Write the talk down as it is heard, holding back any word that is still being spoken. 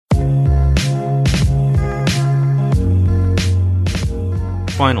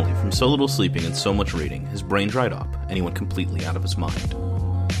Finally, from so little sleeping and so much reading, his brain dried up, and he went completely out of his mind.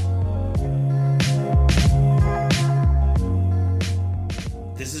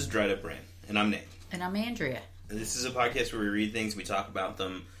 This is Dried Up Brain, and I'm Nate. And I'm Andrea. And this is a podcast where we read things, we talk about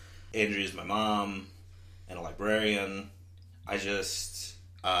them. Andrea's my mom, and a librarian. I just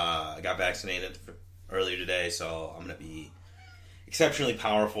got vaccinated earlier today, so I'm going to be exceptionally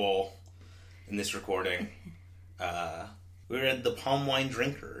powerful in this recording. We read The Palm Wine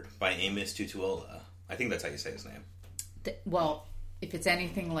Drinker by Amos Tutuola. I think that's how you say his name. Well, if it's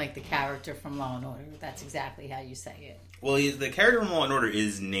anything like the character from Law & Order, that's exactly how you say it. Well, the character from Law & Order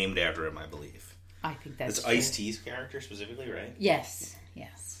is named after him, I believe. I think that's It's Ice-T's character specifically, right? Yes.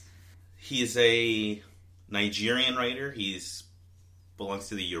 He is a Nigerian writer. He's belongs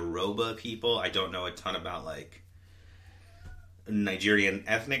to the Yoruba people. I don't know a ton about, Nigerian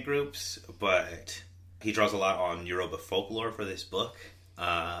ethnic groups, but he draws a lot on Yoruba folklore for this book.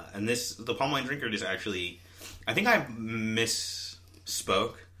 And The Palm Wine Drinker is actually... I think I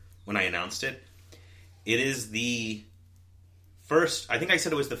misspoke when I announced it. It is the first... I think I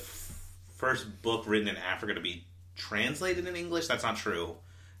said it was the first book written in Africa to be translated in English. That's not true.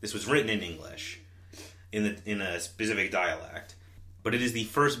 This was written in English, in a specific dialect. But it is the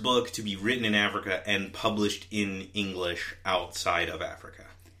first book to be written in Africa and published in English outside of Africa.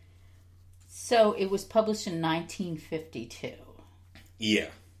 So it was published in 1952. Yeah.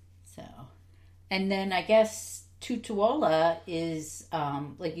 And then I guess Tutuola is,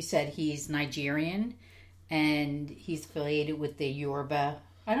 like you said, he's Nigerian, and he's affiliated with the Yoruba.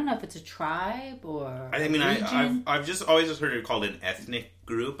 I don't know if it's a tribe or region. I've just always heard it called an ethnic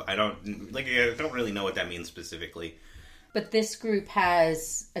group. I don't really know what that means specifically. But this group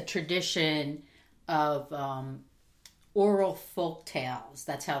has a tradition of oral folk tales.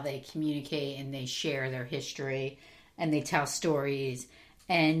 That's how they communicate and they share their history and they tell stories.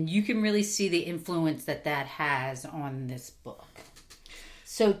 And you can really see the influence that has on this book.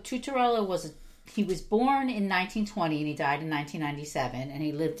 So Tutuola was born in 1920 and he died in 1997, and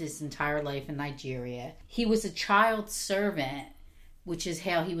he lived his entire life in Nigeria. He was a child servant, which is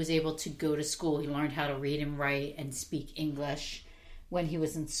how he was able to go to school. He learned how to read and write and speak English when he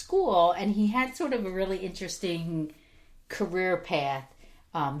was in school, and he had sort of a really interesting career path.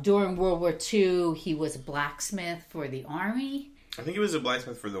 During World War II, he was a blacksmith for the Army. I think he was a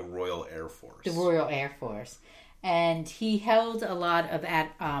blacksmith for the Royal Air Force. The Royal Air Force. And he held a lot of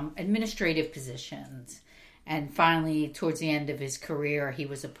administrative positions. And finally, towards the end of his career, he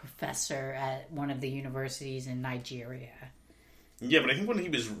was a professor at one of the universities in Nigeria. Yeah, but I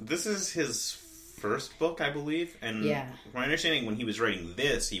think this is his first book, I believe. And from my understanding, when he was writing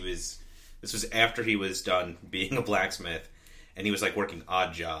this was after he was done being a blacksmith. And he was working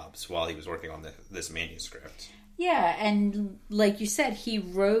odd jobs while he was working on this manuscript. Yeah, and like you said, he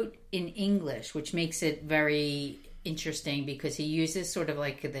wrote in English, which makes it very interesting because he uses sort of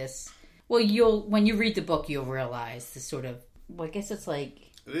this... Well, when you read the book, you'll realize this sort of... Well, I guess it's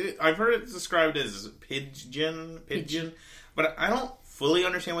I've heard it described as pidgin, but I don't fully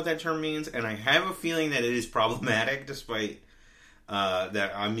understand what that term means, and I have a feeling that it is problematic, despite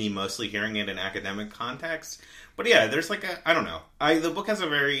that I'm mostly hearing it in academic context. But yeah, there's I don't know. The book has a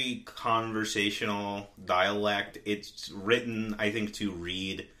very conversational dialect. It's written, I think, to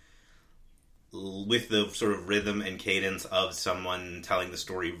read with the sort of rhythm and cadence of someone telling the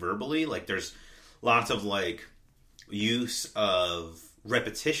story verbally. There's lots of use of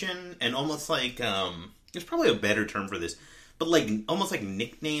repetition and almost there's probably a better term for this, but almost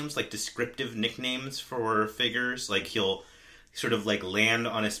nicknames, descriptive nicknames for figures. He'll sort of land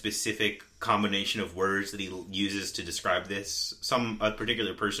on a specific combination of words that he uses to describe a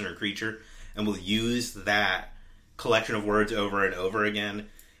particular person or creature, and will use that collection of words over and over again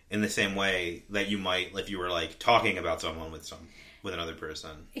in the same way that you might if you were talking about someone with another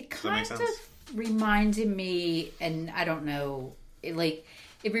person. It kind of reminded me, and I don't know, it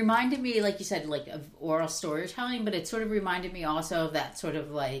reminded me, like you said, of oral storytelling, but it sort of reminded me also of that sort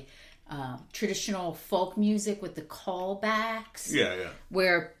of traditional folk music with the callbacks. Yeah.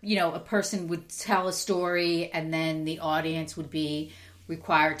 Where, a person would tell a story and then the audience would be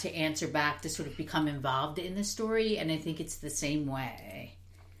required to answer back to sort of become involved in the story. And I think it's the same way.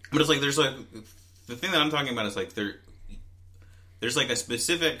 But it's there's the thing that I'm talking about is there's a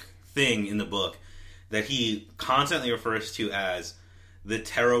specific thing in the book that he constantly refers to as the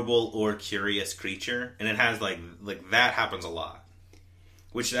terrible or curious creature. And it has that happens a lot.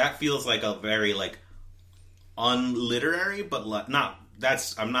 Which that feels like a very unliterary, but not.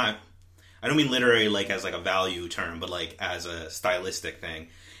 I don't mean literary as a value term, but as a stylistic thing,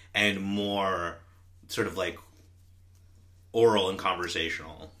 and more sort of oral and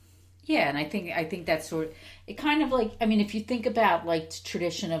conversational. Yeah, and I think that's sort of, it kind of like, I mean, if you think about like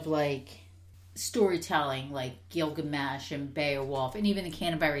tradition of like storytelling, like Gilgamesh and Beowulf, and even the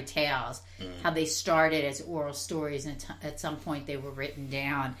Canterbury Tales, how they started as oral stories and at some point they were written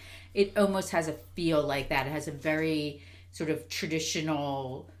down. It almost has a feel like that. It has a very sort of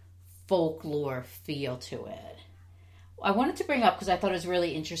traditional folklore feel to it. I wanted to bring up, because I thought it was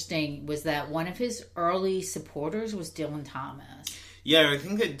really interesting, was that one of his early supporters was Dylan Thomas. Yeah, I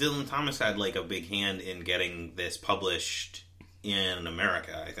think that Dylan Thomas had like a big hand in getting this published in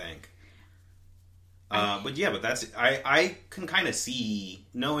America, I think. But that's, I can kind of see,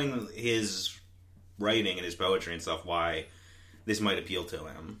 knowing his writing and his poetry and stuff, why this might appeal to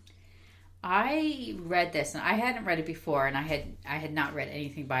him. I read this, and I hadn't read it before, and I had not read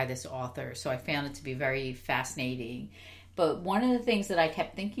anything by this author, so I found it to be very fascinating. But one of the things that I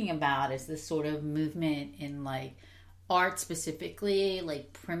kept thinking about is this sort of movement in like art, specifically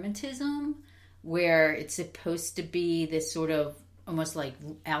like primitivism, where it's supposed to be this sort of almost like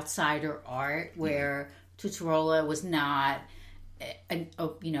outsider art, where Tutuola was not an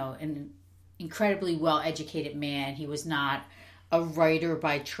incredibly well-educated man. He was not a writer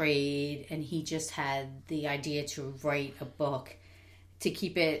by trade, and he just had the idea to write a book to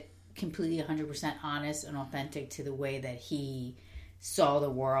keep it completely 100% honest and authentic to the way that he saw the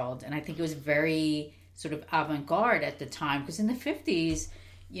world. And I think it was very sort of avant-garde at the time, because in the 50s,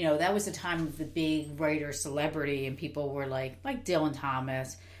 you know, that was the time of the big writer celebrity, and people were like Dylan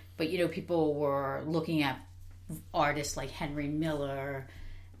Thomas, but, you know, people were looking at artists like Henry Miller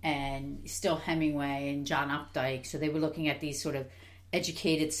and still Hemingway and John Updike. So they were looking at these sort of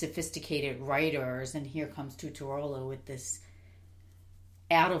educated, sophisticated writers, and here comes Tutuola with this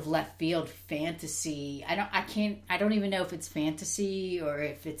out of left field fantasy. I don't even know if it's fantasy or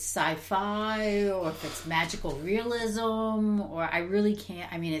if it's sci-fi or if it's magical realism, or I really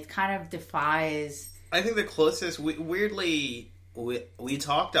can't. I mean, it kind of defies. I think the closest, weirdly, we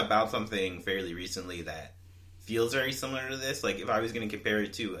talked about something fairly recently that feels very similar to this. Like, if I was going to compare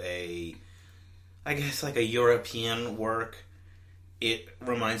it to I guess like a European work, it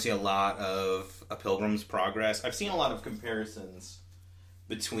reminds me a lot of A Pilgrim's Progress. I've seen a lot of comparisons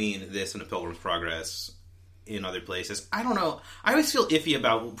between this and A Pilgrim's Progress in other places. I don't know. I always feel iffy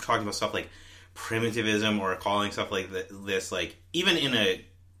about talking about stuff like primitivism or calling stuff like this, like, even in a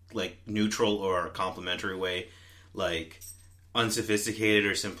like neutral or complimentary way, like unsophisticated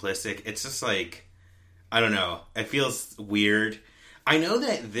or simplistic. It's just like, I don't know. It feels weird. I know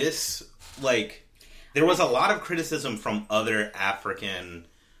that this, like, there was a lot of criticism from other African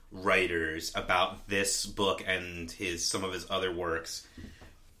writers about this book and some of his other works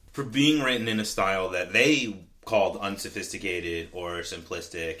for being written in a style that they called unsophisticated or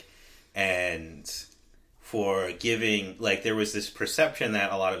simplistic, and for giving, like, there was this perception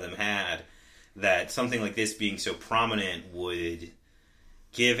that a lot of them had that something like this being so prominent would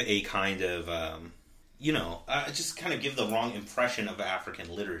give a kind of, just kind of give the wrong impression of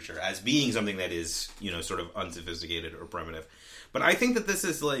African literature as being something that is, sort of unsophisticated or primitive. But I think that this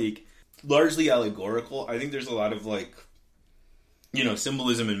is, like, largely allegorical. I think there's a lot of, like,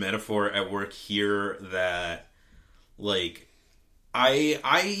 symbolism and metaphor at work here that, like,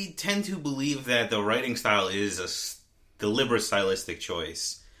 I tend to believe that the writing style is a deliberate stylistic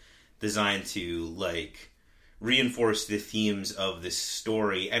choice designed to, like, reinforce the themes of this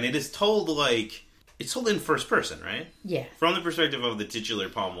story. And it is told, like, it's told in first person, right? Yeah. From the perspective of the titular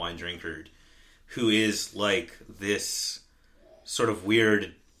palm wine drinker, who is, like, this sort of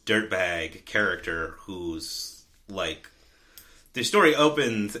weird dirtbag character who's, like, the story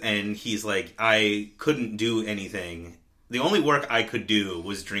opens and he's like, I couldn't do anything. The only work I could do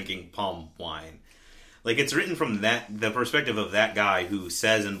was drinking palm wine. Like, it's written from the perspective of that guy who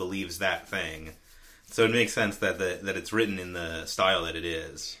says and believes that thing. So it makes sense that that it's written in the style that it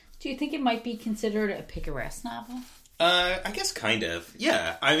is. Do you think it might be considered a picaresque novel? I guess kind of.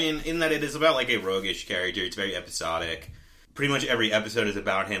 Yeah. I mean, in that it is about, like, a roguish character. It's very episodic. Pretty much every episode is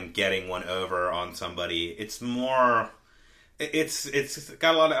about him getting one over on somebody. It's more... It's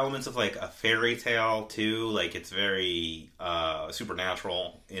got a lot of elements of, like, a fairy tale, too. Like, it's very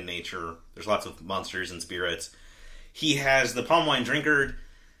supernatural in nature. There's lots of monsters and spirits. He has the palm wine drinker,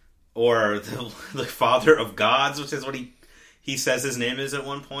 or the father of gods, which is what he says his name is at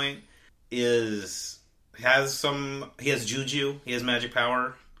one point, he has juju, he has magic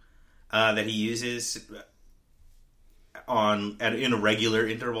power that he uses at irregular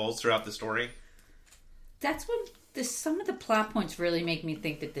intervals throughout the story. That's what... some of the plot points really make me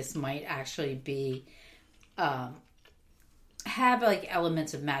think that this might actually be have, like,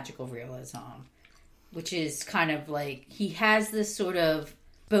 elements of magical realism. which is kind of like he has this sort of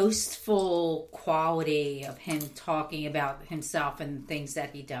boastful quality of him talking about himself and things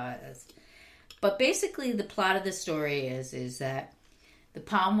that he does. But basically the plot of the story is that the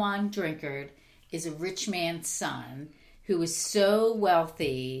palm wine drinker is a rich man's son who is so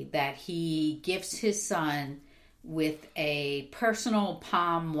wealthy that he gifts his son with a personal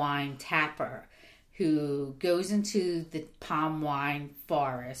palm wine tapper who goes into the palm wine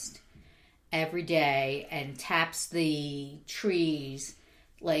forest every day and taps the trees,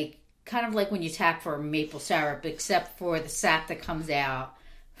 like kind of like when you tap for maple syrup, except for the sap that comes out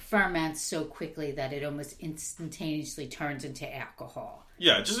ferments so quickly that it almost instantaneously turns into alcohol.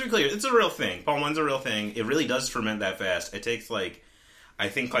 Yeah, just to be clear, it's a real thing. Palm wine's a real thing. It really does ferment that fast. It takes I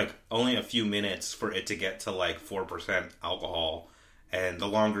think only a few minutes for it to get to 4% alcohol. And the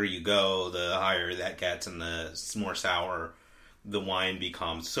longer you go, the higher that gets and the more sour the wine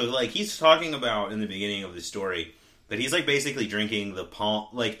becomes. So he's talking about in the beginning of the story that he's basically drinking the palm,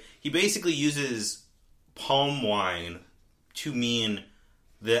 he basically uses palm wine to mean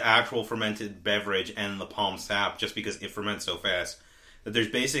the actual fermented beverage and the palm sap just because it ferments so fast that there's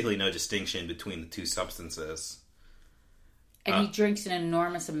basically no distinction between the two substances. And he drinks an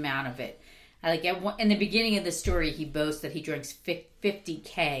enormous amount of it. In the beginning of the story, he boasts that he drinks 50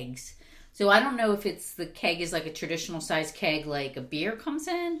 kegs. So I don't know if the keg is a traditional size keg like a beer comes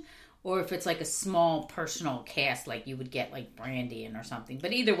in, or if it's a small personal cask like you would get brandy in or something.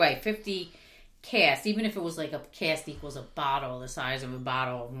 But either way, 50 cask, even if it was a cask equals a bottle the size of a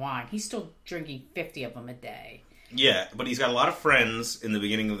bottle of wine, he's still drinking 50 of them a day. Yeah, but he's got a lot of friends in the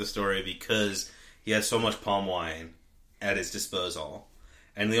beginning of the story because he has so much palm wine at his disposal.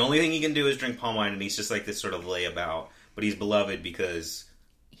 And the only thing he can do is drink palm wine, and he's just this sort of layabout. But he's beloved because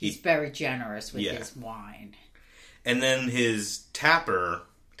he's very generous with his wine. And then his tapper?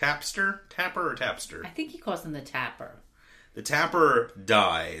 I think he calls him the tapper. The tapper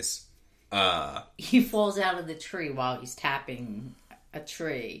dies. He falls out of the tree while he's tapping a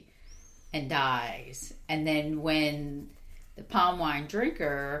tree and dies. And then when the palm wine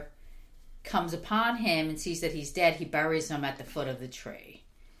drinker comes upon him and sees that he's dead, he buries him at the foot of the tree.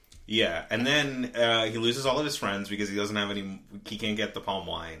 Yeah, and then he loses all of his friends because he doesn't have he can't get the palm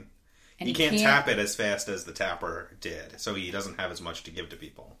wine. And he can't tap it as fast as the tapper did, so he doesn't have as much to give to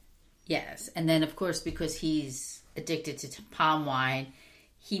people. Yes, and then of course because he's addicted to palm wine,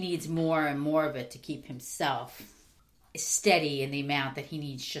 he needs more and more of it to keep himself steady in the amount that he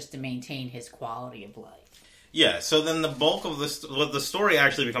needs just to maintain his quality of life. Yeah, so then the bulk of what the story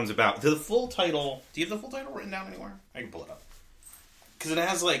actually becomes about. The full title... Do you have the full title written down anywhere? I can pull it up. Because it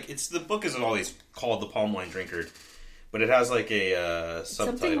has the book is always called The Palm Wine Drinker, but it has a subtitle.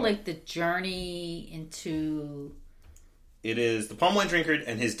 Something like The Journey into... It is The Palm Wine Drinker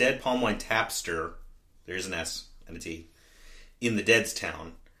and His Dead Palm Wine Tapster. There's an S and a T. In the Dead's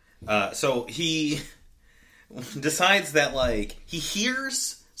Town. So he decides that he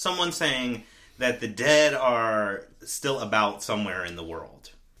hears someone saying that the dead are still about somewhere in the world.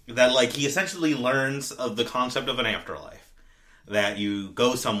 That he essentially learns of the concept of an afterlife. That you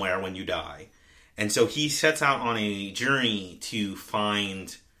go somewhere when you die. And so he sets out on a journey to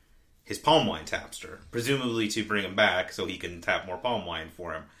find his palm wine tapster. Presumably to bring him back so he can tap more palm wine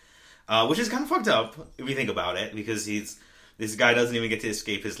for him. Which is kind of fucked up if you think about it. Because this guy doesn't even get to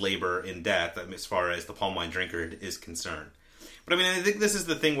escape his labor in death as far as the palm wine drinker is concerned. But I think this is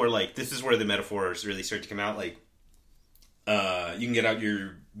the thing where this is where the metaphors really start to come out. You can get out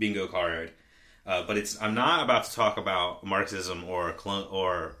your bingo card. But I'm not about to talk about Marxism or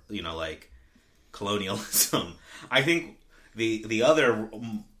colonialism. I think the other,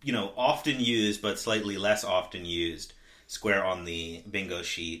 often used but slightly less often used square on the bingo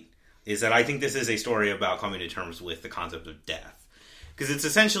sheet is that I think this is a story about coming to terms with the concept of death. Because it's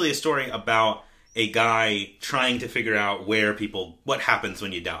essentially a story about a guy trying to figure out what happens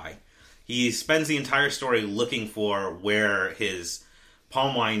when you die. He spends the entire story looking for where his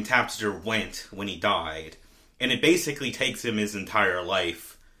palm wine tapster went when he died, and it basically takes him his entire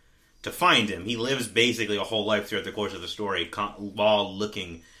life to find him. He lives basically a whole life throughout the course of the story while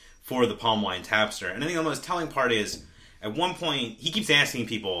looking for the palm wine tapster. And I think the most telling part is, at one point, he keeps asking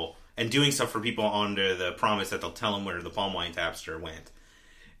people and doing stuff for people under the promise that they'll tell him where the palm wine tapster went.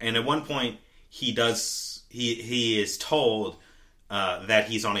 And at one point, he is told that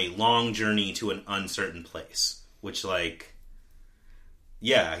he's on a long journey to an uncertain place, which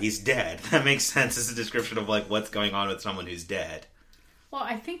yeah, he's dead. That makes sense as a description of what's going on with someone who's dead. Well,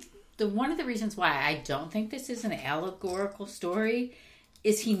 I think one of the reasons why I don't think this is an allegorical story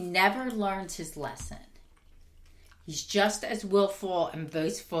is he never learns his lesson. He's just as willful and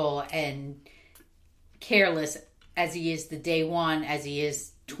boastful and careless as he is the day one, as he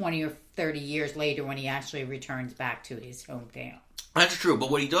is 20 or 30 years later when he actually returns back to his hometown. That's true, but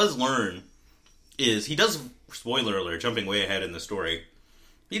what he does learn is he does, spoiler alert, jumping way ahead in the story,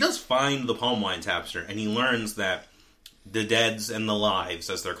 he does find the palm wine tapster, and he learns that the deads and the lives,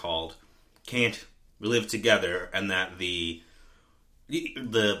 as they're called, can't live together, and that the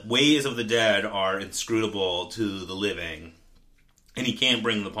ways of the dead are inscrutable to the living, and he can't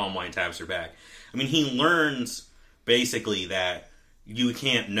bring the palm wine tapster back. I mean, he learns basically that you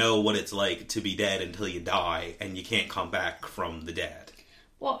can't know what it's like to be dead until you die, and you can't come back from the dead.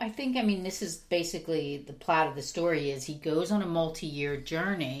 Well, I think, this is basically the plot of the story is he goes on a multi-year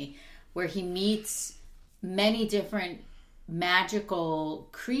journey where he meets many different magical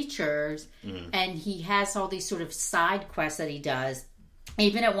creatures, and he has all these sort of side quests that he does.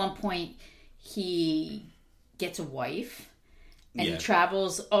 Even at one point, he gets a wife, and he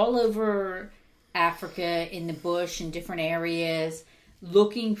travels all over Africa in the bush in different areas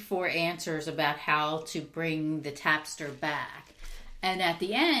looking for answers about how to bring the tapster back. And at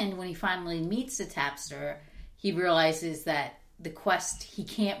the end, when he finally meets the tapster, he realizes that the quest, he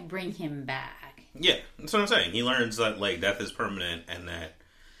can't bring him back. Yeah, that's what I'm saying. He learns that, death is permanent and that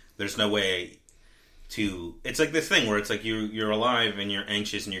there's no way to... It's like this thing where it's like you're alive and you're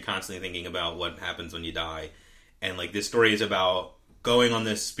anxious and you're constantly thinking about what happens when you die. And, this story is about going on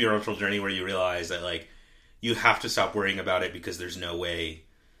this spiritual journey where you realize that, you have to stop worrying about it because there's no way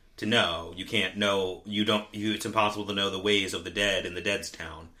to know. You can't know, it's impossible to know the ways of the dead in the dead's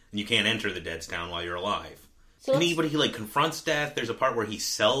town. And you can't enter the dead's town while you're alive. So anybody who confronts death, there's a part where he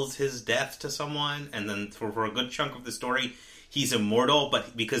sells his death to someone, and then for a good chunk of the story, he's immortal,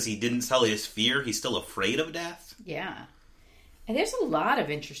 but because he didn't sell his fear, he's still afraid of death. Yeah. And there's a lot of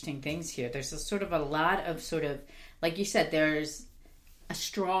interesting things here. There's a lot of like you said, there's a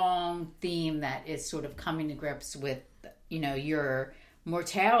strong theme that is sort of coming to grips with, your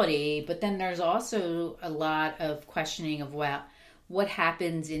mortality, but then there's also a lot of questioning of what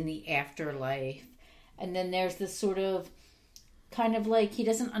happens in the afterlife. And then there's this sort of kind of he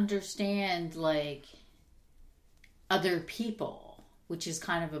doesn't understand other people, which is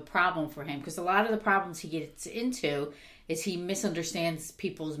kind of a problem for him, because a lot of the problems he gets into is he misunderstands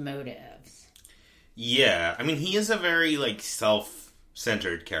people's motives. Yeah, he is a very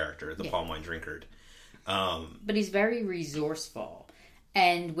self-centered character, the palm wine drinker. But he's very resourceful.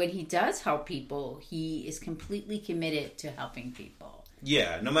 And when he does help people, he is completely committed to helping people.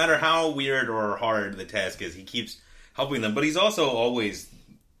 Yeah, no matter how weird or hard the task is, he keeps helping them. But he's also always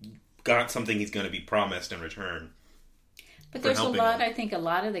got something he's going to be promised in return. But there's a lot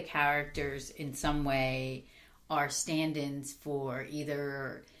of the characters in some way are stand-ins for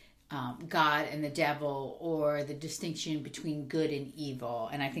either God and the devil, or the distinction between good and evil.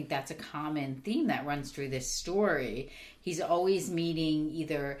 And I think that's a common theme that runs through this story. He's always meeting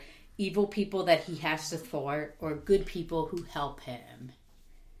either evil people that he has to thwart or good people who help him.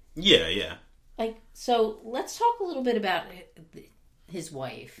 Yeah. So let's talk a little bit about his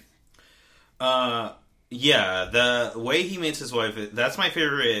wife. Yeah, the way he meets his wife, that's my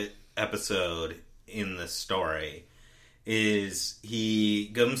favorite episode in the story. Is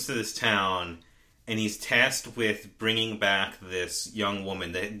he comes to this town and he's tasked with bringing back this young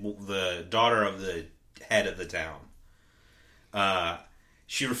woman, the daughter of the head of the town.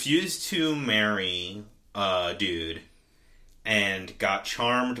 She refused to marry a dude and got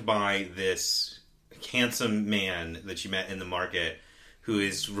charmed by this handsome man that she met in the market, who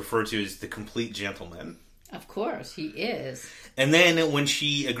is referred to as the complete gentleman. Of course, he is. And then when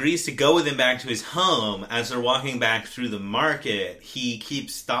she agrees to go with him back to his home, as they're walking back through the market, he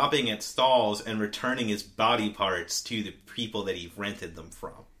keeps stopping at stalls and returning his body parts to the people that he rented them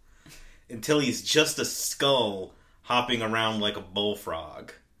from. Until he's just a skull hopping around like a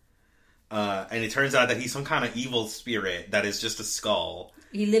bullfrog. And it turns out that he's some kind of evil spirit that is just a skull.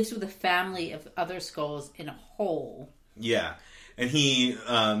 He lives with a family of other skulls in a hole. Yeah. And he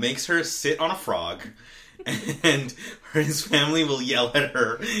makes her sit on a frog. And his family will yell at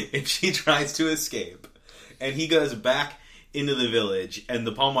her if she tries to escape. And he goes back into the village, and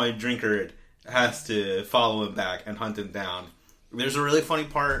the palm wine drinker has to follow him back and hunt him down. There's a really funny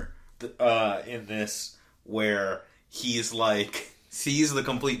part in this where he's sees the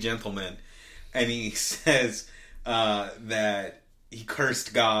complete gentleman, and he says that he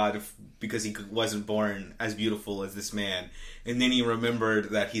cursed God because he wasn't born as beautiful as this man. And then he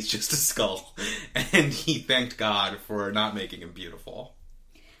remembered that he's just a skull. And he thanked God for not making him beautiful.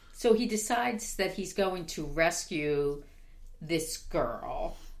 So he decides that he's going to rescue this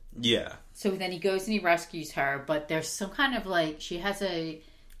girl. Yeah. So then he goes and he rescues her. But there's some kind of she has a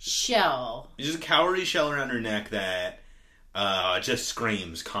shell. Just a cowrie shell around her neck that just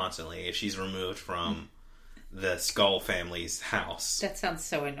screams constantly if she's removed from the Skull family's house. That sounds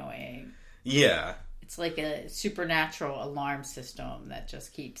so annoying. Yeah. It's like a supernatural alarm system that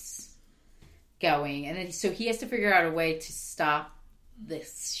just keeps going. And then, so he has to figure out a way to stop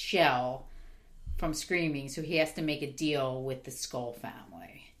this shell from screaming. So he has to make a deal with the Skull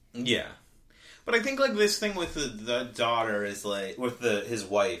family. Yeah. But I think, like, this thing with the daughter is, like, with his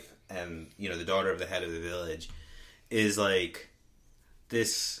wife and, you know, the daughter of the head of the village is, like,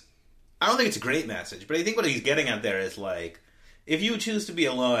 this... I don't think it's a great message, but I think what he's getting at there is, like, if you choose to be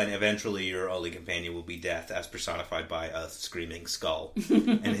alone, eventually your only companion will be death, as personified by a screaming skull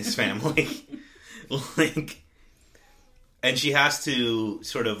and his family. Like, and she has to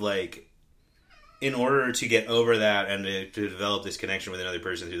sort of, like... in order to get over that and to develop this connection with another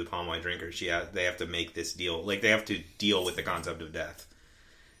person through the palm wine drinker, they have to make this deal. Like, they have to deal with the concept of death.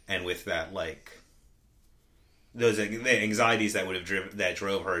 And with that, like, the anxieties that that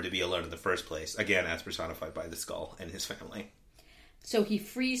drove her to be alone in the first place. Again, as personified by the skull and his family. So he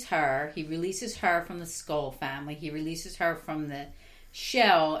frees her. He releases her from the Skull family. He releases her from the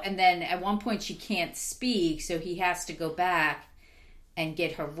shell. And then at one point she can't speak, so he has to go back and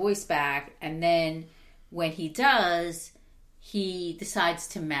get her voice back, and then when he does, he decides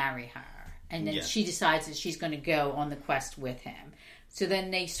to marry her, and then she decides that she's going to go on the quest with him. So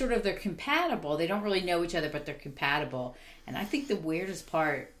then they're compatible. They don't really know each other, but they're compatible. And I think the weirdest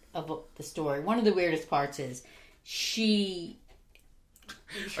part of the story, one of the weirdest parts, is she...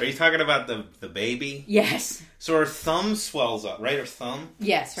 Are you talking about the baby? Yes. So her thumb swells up, right? Her thumb?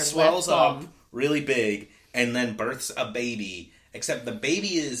 Yes, her swells left thumb. up really big, and then births a baby. Except the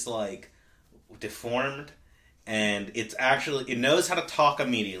baby is, like, deformed, and it knows how to talk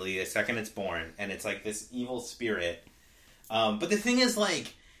immediately the second it's born, and it's, like, this evil spirit. But the thing is,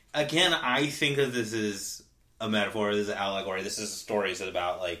 like, again, I think that this is a metaphor, this is an allegory, this is a story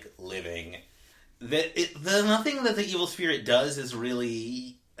about, like, living. Nothing that the evil spirit does is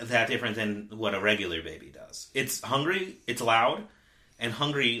really that different than what a regular baby does. It's hungry, it's loud, and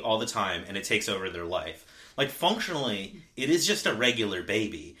hungry all the time, and it takes over their life. Like, functionally, it is just a regular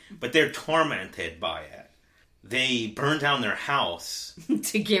baby, but they're tormented by it. They burn down their house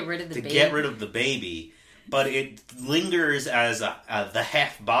to get rid of the baby, but it lingers as the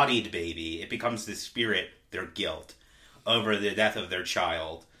half-bodied baby. It becomes the spirit, their guilt, over the death of their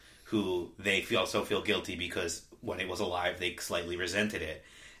child, who they feel guilty because when it was alive, they slightly resented it.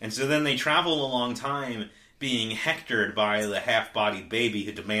 And so then they travel a long time being hectored by the half-bodied baby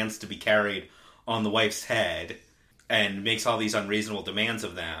who demands to be carried on the wife's head and makes all these unreasonable demands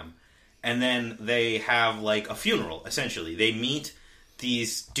of them. And then they have, like, a funeral, essentially. They meet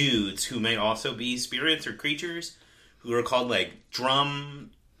these dudes who may also be spirits or creatures who are called, like,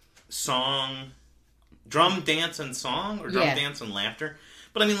 drum, dance, and song, or drum, dance, and laughter.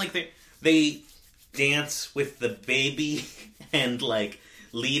 But, I mean, like, they dance with the baby and, like,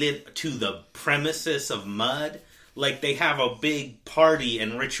 lead it to the premises of mud. Like, they have a big party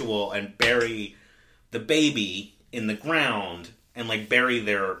and ritual and bury the baby in the ground and, like, bury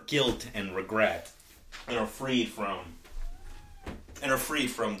their guilt and regret and are freed from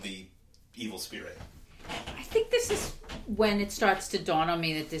the evil spirit. I think this is when it starts to dawn on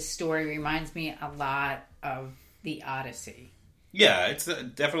me that this story reminds me a lot of the Odyssey. Yeah, it's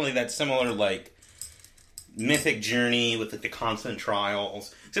definitely that similar, like, mythic journey with, like, the constant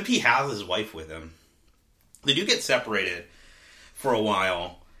trials. Except he has his wife with him. They do get separated for a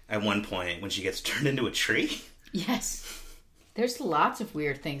while at one point when she gets turned into a tree. Yes. There's lots of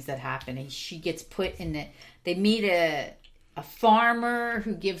weird things that happen. She gets put in the... They meet a farmer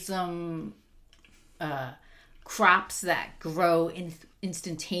who gives them crops that grow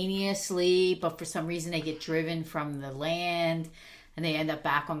instantaneously, but for some reason they get driven from the land and they end up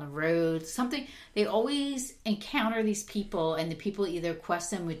back on the road. They always encounter these people, and the people either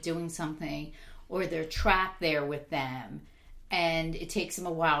quest them with doing something or they're trapped there with them, and it takes them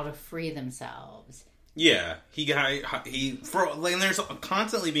a while to free themselves. Yeah, and there's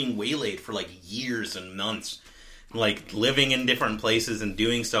constantly being waylaid for, like, years and months, like, living in different places and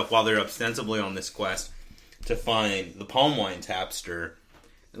doing stuff while they're ostensibly on this quest to find the palm wine tapster.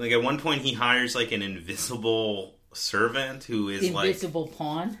 Like, at one point he hires, like, an invisible servant who is, the invisible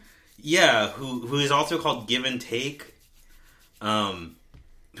pawn? Yeah, who is also called Give and Take.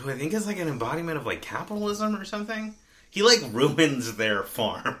 Who I think is, like, an embodiment of, like, capitalism or something. He, like, ruins their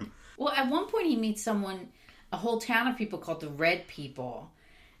farm. Well, at one point he meets a whole town of people called the Red People.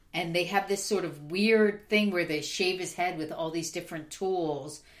 And they have this sort of weird thing where they shave his head with all these different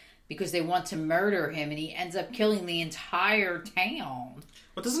tools because they want to murder him, and he ends up killing the entire town.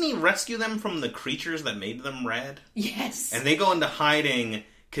 But doesn't he rescue them from the creatures that made them red? Yes. And they go into hiding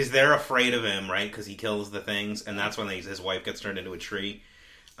because they're afraid of him, right? Because he kills the things, and that's when his wife gets turned into a tree,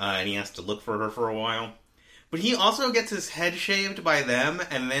 and he has to look for her for a while. But he also gets his head shaved by them,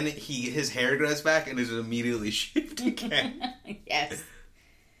 and then his hair grows back and is immediately shaved again. Yes.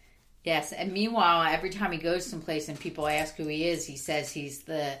 Yes, and meanwhile, every time he goes someplace and people ask who he is, he says he's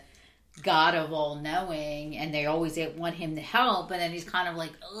the God of all-knowing, and they always want him to help, and then he's kind of like,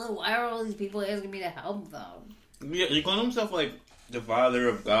 oh, why are all these people asking me to help them? Yeah, he calls himself, like, the Father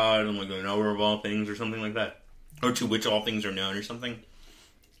of God, and, like, the knower of all things, or something like that. Or to which all things are known, or something.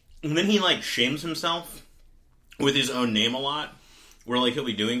 And then he, like, shames himself with his own name a lot, where, like, he'll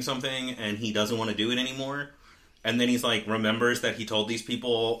be doing something, and he doesn't want to do it anymore. And then he's like, remembers that he told these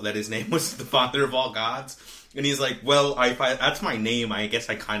people that his name was the Father of all gods. And he's like, well, if that's my name, I guess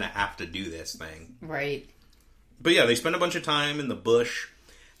I kind of have to do this thing. Right. But yeah, they spend a bunch of time in the bush.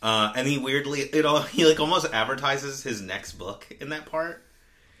 And he weirdly, he like almost advertises his next book in that part.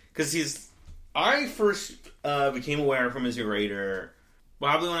 Because I first became aware from his narrator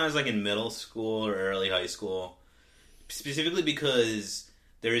probably when I was like in middle school or early high school. Specifically because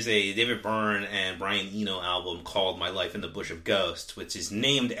there is a David Byrne and Brian Eno album called My Life in the Bush of Ghosts, which is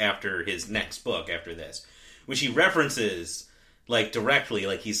named after his next book after this, which he references, like, directly.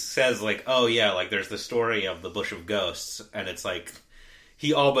 Like, he says, like, oh, yeah, like, there's the story of the Bush of Ghosts, and it's, like,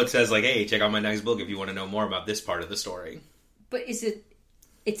 he all but says, like, hey, check out my next book if you want to know more about this part of the story. But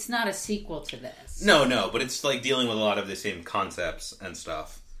it's not a sequel to this. No, but it's, like, dealing with a lot of the same concepts and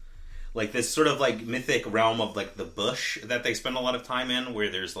stuff. Like, this sort of, like, mythic realm of, like, the bush that they spend a lot of time in, where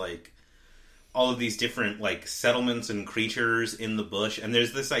there's, like, all of these different, like, settlements and creatures in the bush. And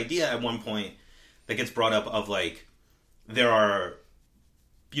there's this idea at one point that gets brought up of, like, there are,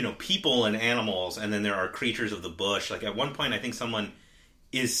 you know, people and animals, and then there are creatures of the bush. Like, at one point, I think someone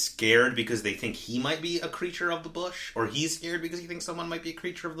is scared because they think he might be a creature of the bush, or he's scared because he thinks someone might be a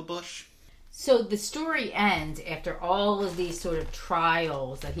creature of the bush. So the story ends after all of these sort of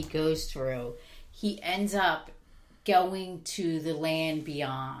trials that he goes through. He ends up going to the land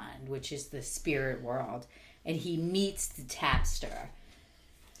beyond, which is the spirit world, and he meets the tapster.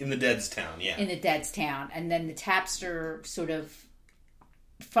 In the Dead's Town, yeah. In the Dead's Town. And then the tapster sort of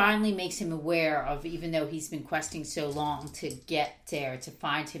finally makes him aware of, even though he's been questing so long to get there, to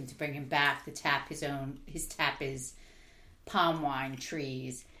find him, to bring him back, to tap his palm wine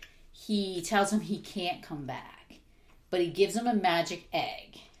trees. He tells him he can't come back, but he gives him a magic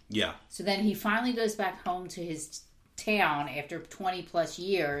egg. Yeah. So then he finally goes back home to his town after 20 plus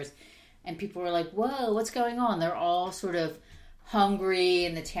years, and people are like, whoa, what's going on? They're all sort of hungry,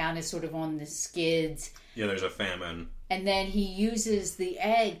 and the town is sort of on the skids. Yeah, there's a famine. And then he uses the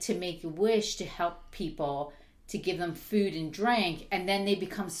egg to make a wish to help people, to give them food and drink, and then they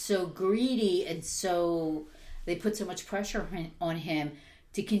become so greedy, and so they put so much pressure on him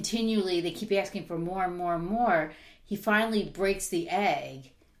to continually, they keep asking for more and more and more. He finally breaks the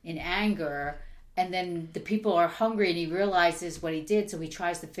egg in anger, and then the people are hungry, and he realizes what he did, so he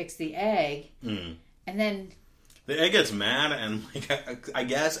tries to fix the egg. And then the egg gets mad, and like I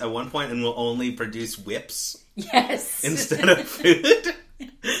guess at one point, and will only produce whips. Yes. Instead of food.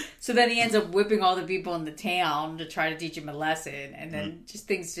 So then he ends up whipping all the people in the town to try to teach him a lesson, and then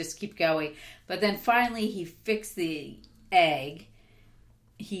things just keep going. But then finally he fixed the egg.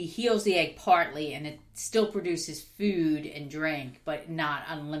 He heals the egg partly, and it still produces food and drink, but not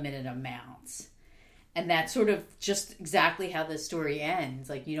unlimited amounts. And that's sort of just exactly how the story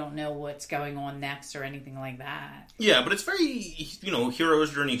ends. Like, you don't know what's going on next or anything like that. Yeah, but it's very,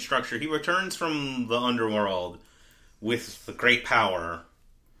 hero's journey structure. He returns from the underworld with the great power,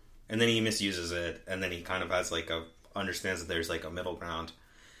 and then he misuses it, and then he kind of has, understands that there's, a middle ground.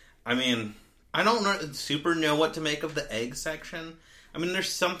 I mean, I don't super know what to make of the egg section. I mean,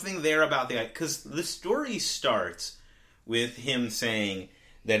 there's something there about the egg, because the story starts with him saying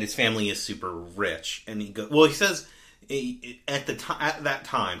that his family is super rich, and he says at that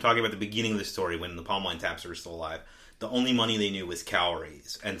time, talking about the beginning of the story when the palm wine tapster was still alive, the only money they knew was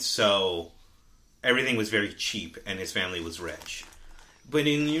calories, and so everything was very cheap, and his family was rich. But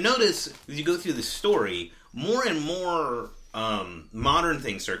you notice as you go through the story, more and more modern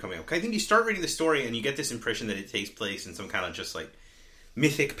things start coming up. I think you start reading the story, and you get this impression that it takes place in some kind of just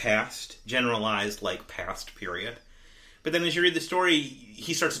mythic past, generalized past period. But then as you read the story,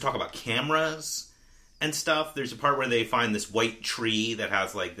 he starts to talk about cameras and stuff. There's a part where they find this white tree that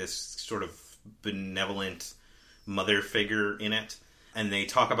has this sort of benevolent mother figure in it. And they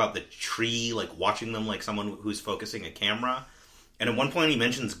talk about the tree watching them like someone who's focusing a camera. And at one point he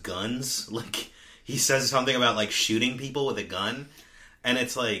mentions guns. Like, he says something about, like, shooting people with a gun. And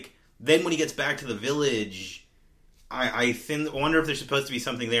it's like, then when he gets back to the village, I wonder if there's supposed to be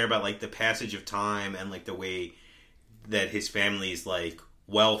something there about, like, the passage of time and, like, the way that his family's, like,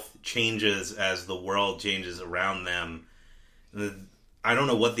 wealth changes as the world changes around them. I don't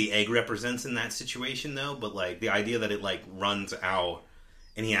know what the egg represents in that situation, though, but, like, the idea that it, like, runs out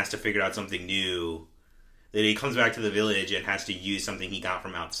and he has to figure out something new, that he comes back to the village and has to use something he got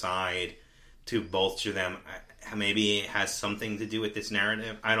from outside to bolster them. Maybe it has something to do with this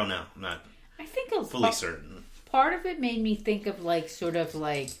narrative. I don't know. I'm not fully certain. Part of it made me think of, like, sort of,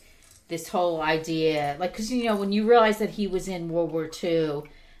 like, this whole idea, like, because, you know, when you realize that he was in World War II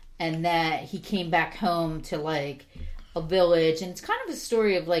and that he came back home to, like, a village, and it's kind of a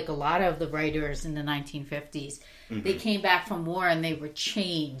story of, like, a lot of the writers in the 1950s. Mm-hmm. They came back from war and they were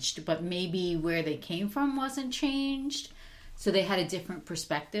changed, but maybe where they came from wasn't changed. So they had a different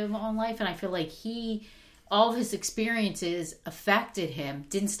perspective on life, and I feel like all of his experiences affected him.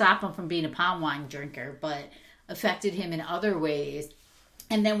 Didn't stop him from being a palm wine drinker, but affected him in other ways.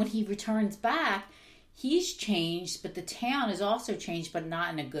 And then when he returns back, he's changed, but the town is also changed, but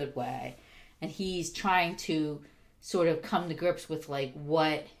not in a good way. And he's trying to sort of come to grips with, like,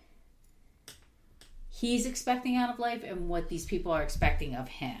 what he's expecting out of life and what these people are expecting of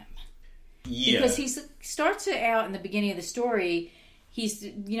him. Yeah. Because he starts it out in the beginning of the story, he's,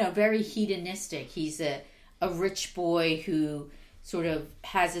 you know, very hedonistic. He's a rich boy who sort of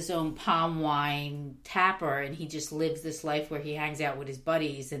has his own palm wine tapper, and he just lives this life where he hangs out with his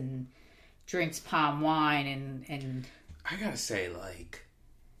buddies and drinks palm wine and I gotta say, like,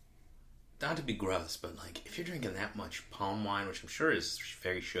 not to be gross, but, like, if you're drinking that much palm wine, which I'm sure is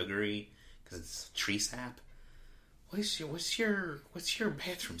very sugary because it's tree sap, what's your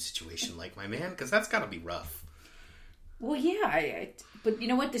bathroom situation like, my man? Because that's gotta be rough. Well, yeah, but you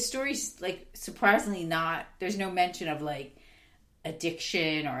know what? The story's, like, surprisingly not. There's no mention of, like,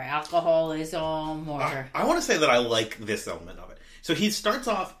 addiction or alcoholism or. I want to say that I like this element of it. So he starts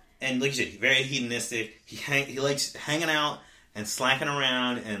off, and like you said, he's very hedonistic. He likes hanging out and slacking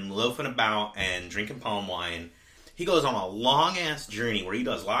around and loafing about and drinking palm wine. He goes on a long ass journey where he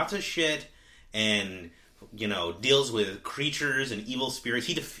does lots of shit and, you know, deals with creatures and evil spirits.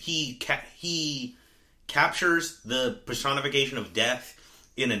 He captures the personification of death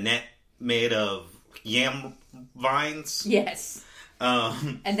in a net made of yam vines. Yes.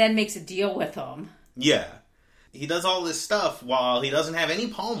 And then makes a deal with them. Yeah. He does all this stuff while he doesn't have any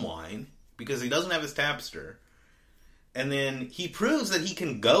palm wine because he doesn't have his tapster. And then he proves that he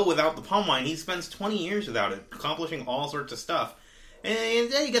can go without the palm wine. He spends 20 years without it, accomplishing all sorts of stuff.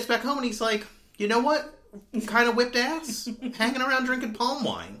 And then he gets back home and he's like, you know what? Kind of whipped ass. Hanging around drinking palm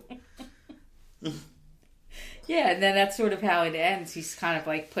wine. Yeah, and then that's sort of how it ends. He's kind of,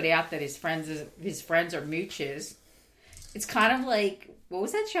 like, put out that his friends are mooches. It's kind of like, what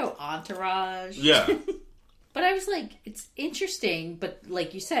was that show, Entourage? Yeah. But I was like, it's interesting, but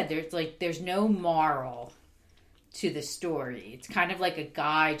like you said, there's no moral to the story. It's kind of like a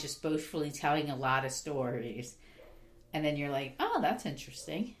guy just boastfully telling a lot of stories. And then you're like, oh, that's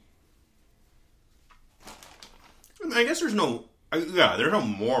interesting. I guess there's no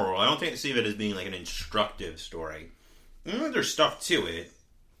moral. I don't see it as being, like, an instructive story. There's stuff to it.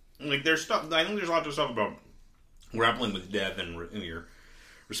 Like, there's stuff, I think there's lots of stuff about grappling with death and your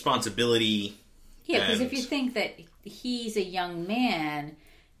responsibility. Yeah, because if you think that he's a young man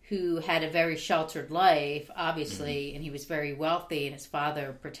who had a very sheltered life, obviously, mm-hmm. and he was very wealthy, and his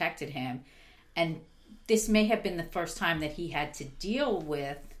father protected him, and this may have been the first time that he had to deal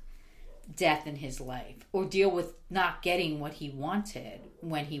with death in his life, or deal with not getting what he wanted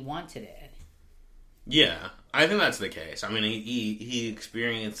when he wanted it. Yeah, I think that's the case. I mean, he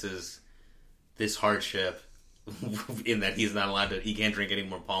experiences this hardship in that he's not allowed to, he can't drink any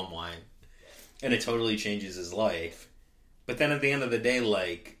more palm wine. And it totally changes his life. But then at the end of the day,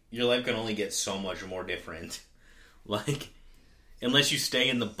 like, your life can only get so much more different. Like, unless you stay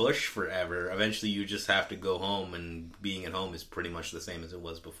in the bush forever, eventually you just have to go home, and being at home is pretty much the same as it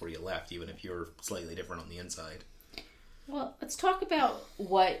was before you left, even if you're slightly different on the inside. Well, let's talk about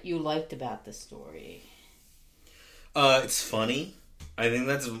what you liked about the story. It's funny. I think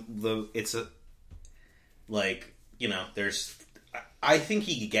I think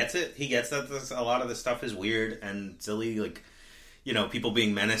he gets it. He gets that a lot of this stuff is weird and silly, like, you know, people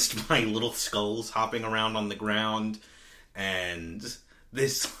being menaced by little skulls hopping around on the ground, and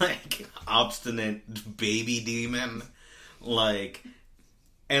this, like, obstinate baby demon, like,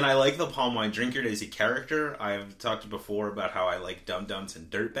 and I like the palm wine drinker as a character. I've talked before about how I like dum-dums and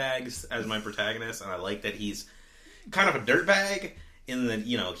dirtbags as my protagonist, and I like that he's kind of a dirtbag in that,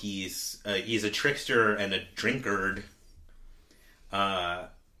 you know, he's a trickster and a drinkard,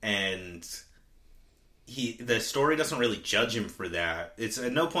 and the story doesn't really judge him for that. It's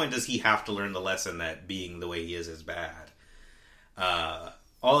at no point does he have to learn the lesson that being the way he is bad.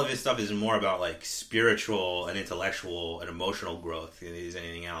 All of his stuff is more about like spiritual and intellectual and emotional growth than it is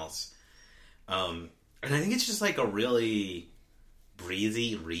anything else. And I think it's just like a really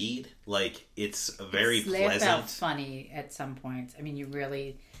breezy read. Like it's very pleasant. Felt funny at some points. I mean, you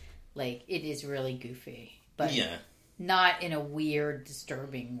really like it is really goofy, but not in a weird,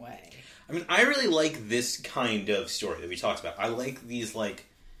 disturbing way. I mean, I really like this kind of story that we talked about. I like these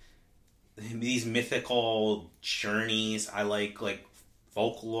mythical journeys. I like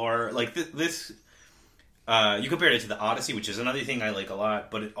folklore. Like this, you compared it to the Odyssey, which is another thing I like a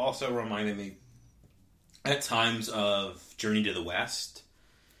lot. But it also reminded me at times of Journey to the West,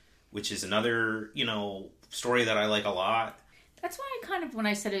 which is another, you know, story that I like a lot. That's why I kind of, when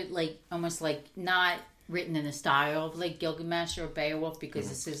I said it, like almost like not written in the style of like Gilgamesh or Beowulf, because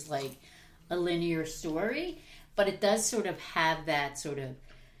this is like a linear story, but it does sort of have that sort of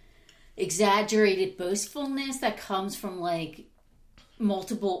exaggerated boastfulness that comes from like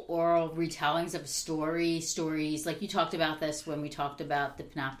multiple oral retellings of stories like you talked about this when we talked about the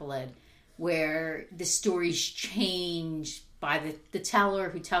Panoplid, where the stories change by the teller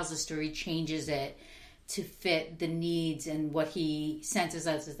who tells the story changes it to fit the needs and what he senses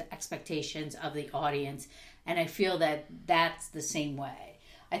as the expectations of the audience. And I feel that that's the same way.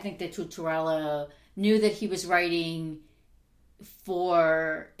 I think that Tutorella knew that he was writing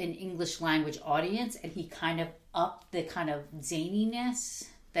for an English language audience, and he kind of upped the kind of zaniness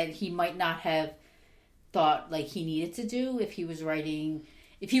that he might not have thought like he needed to do if he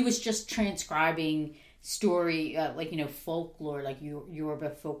was just transcribing story, like, you know, folklore, like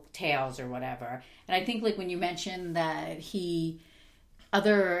Yoruba folk tales or whatever. And I think like when you mentioned that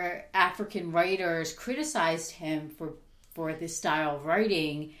other African writers criticized him for this style of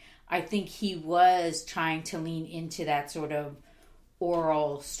writing, I think he was trying to lean into that sort of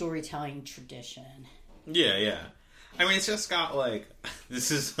oral storytelling tradition. Yeah. I mean, it's just got like this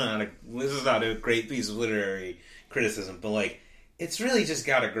is not a great piece of literary criticism, but like it's really just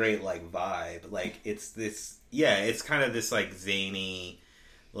got a great like vibe. Like it's this, it's kind of this like zany,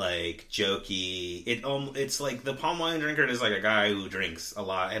 like jokey. It's like the palm wine drinker is like a guy who drinks a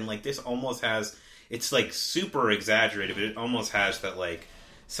lot, and like this almost has. It's like super exaggerated, but it almost has that like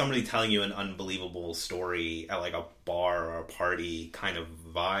somebody telling you an unbelievable story at like a bar or a party kind of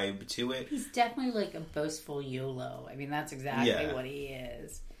vibe to it. He's definitely like a boastful YOLO. I mean, that's exactly what he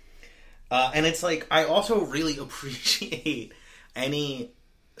is. And it's like, I also really appreciate any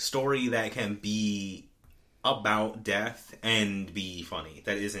story that can be about death and be funny.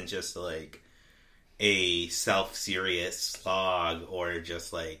 That isn't just like a self-serious slog or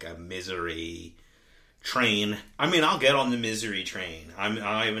just like a misery train. I mean, I'll get on the misery train.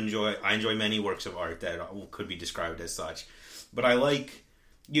 I enjoy many works of art that could be described as such. But I like,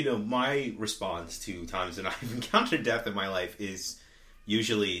 you know, my response to times that I've encountered death in my life is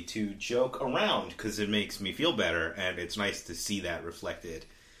usually to joke around because it makes me feel better, and it's nice to see that reflected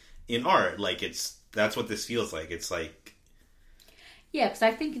in art. Like that's what this feels like. It's like, yeah, because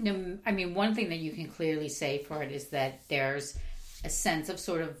I think one thing that you can clearly say for it is that there's a sense of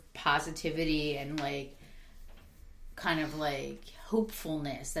sort of positivity and like kind of like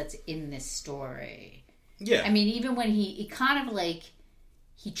hopefulness that's in this story. Yeah. I mean, even when he kind of like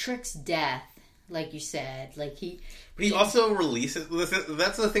he tricks death, like you said, like But he also releases.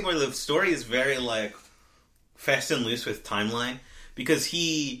 That's the thing where the story is very like fast and loose with timeline, because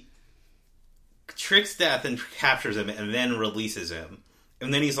he tricks death and captures him and then releases him,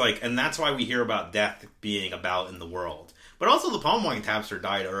 and then he's like, and that's why we hear about death being about in the world. But also the palm wine tapster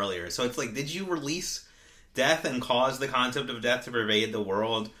died earlier, so it's like, did you release death and cause the concept of death to pervade the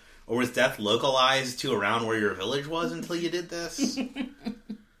world, or was death localized to around where your village was until you did this?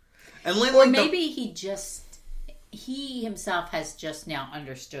 And then, or maybe he himself has just now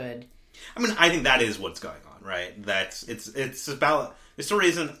understood. I mean, I think that is what's going on, right? It's about, the story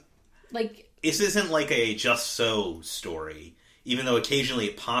isn't like, this isn't like a just so story, even though occasionally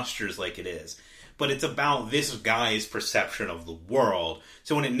it postures like it is. But it's about this guy's perception of the world.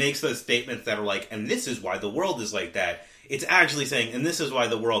 So when it makes those statements that are like, and this is why the world is like that, it's actually saying, and this is why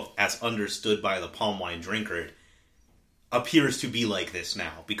the world, as understood by the palm wine drinker, appears to be like this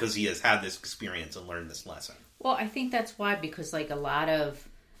now, because he has had this experience and learned this lesson. Well, I think that's why, because like a lot of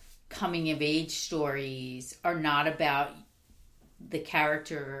coming of age stories are not about the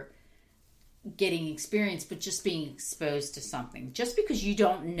character getting experience, but just being exposed to something. Just because you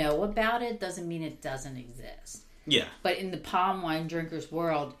don't know about it doesn't mean it doesn't exist. Yeah. But in the palm wine drinker's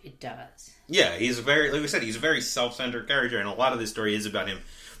world, it does. Yeah, he's like we said, he's a very self-centered character, and a lot of this story is about him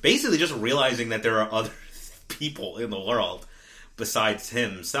basically just realizing that there are other people in the world besides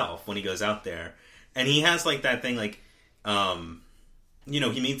himself when he goes out there. And he has like that thing like,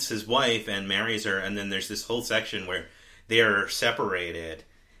 he meets his wife and marries her, and then there's this whole section where they are separated,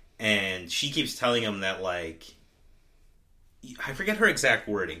 and she keeps telling him that like, I forget her exact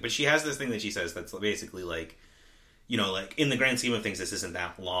wording, but she has this thing that she says that's basically like, like in the grand scheme of things, this isn't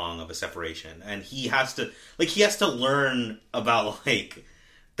that long of a separation, and he has to learn about like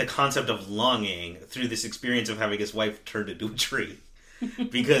the concept of longing through this experience of having his wife turned into a tree,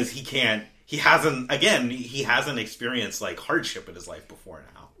 because he hasn't experienced like hardship in his life before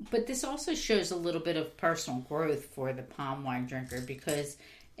now. But this also shows a little bit of personal growth for the palm wine drinker, because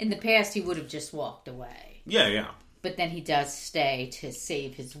in the past he would have just walked away. Yeah. But then he does stay to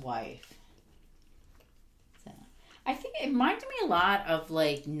save his wife. I think it reminded me a lot of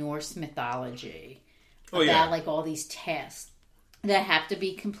like Norse mythology. About like all these tasks that have to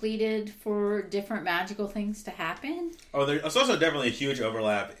be completed for different magical things to happen. Oh, there's also definitely a huge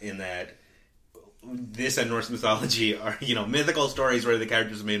overlap in that this and Norse mythology are, mythical stories where the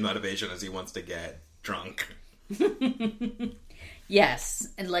character's main motivation is he wants to get drunk. Yes,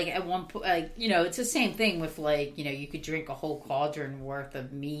 and like at one point, it's the same thing with like, you could drink a whole cauldron worth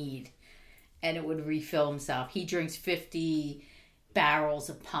of mead and it would refill himself. He drinks 50 barrels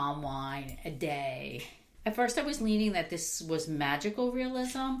of palm wine a day. At first I was leaning that this was magical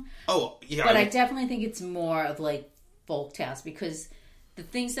realism. Oh, yeah. But I definitely think it's more of like folk tales, because the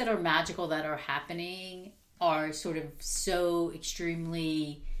things that are magical that are happening are sort of so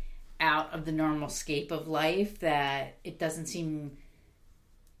extremely out of the normal scape of life that it doesn't seem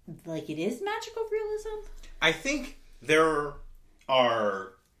like it is magical realism. I think there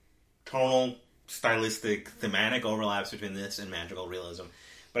are tonal, stylistic, thematic overlaps between this and magical realism.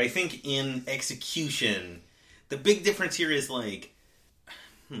 But I think in execution, the big difference here is like,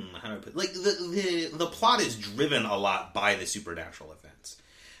 how do I put it? Like the plot is driven a lot by the supernatural events,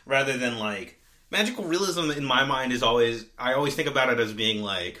 rather than like magical realism. In my mind, I always think about it as being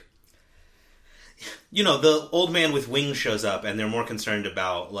like, the old man with wings shows up, and they're more concerned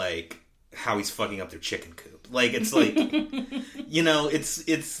about like how he's fucking up their chicken coop. Like it's like,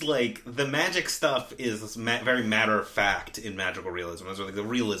 it's like the magic stuff is very matter of fact in magical realism. That's where like the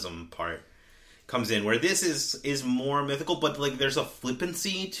realism part comes in, where this is more mythical, but like there's a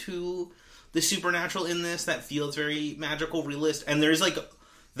flippancy to the supernatural in this that feels very magical realist, and there's like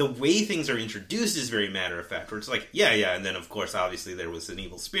the way things are introduced is very matter of fact, where it's like yeah, and then of course obviously there was an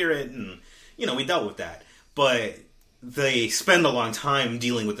evil spirit, and we dealt with that, but they spend a long time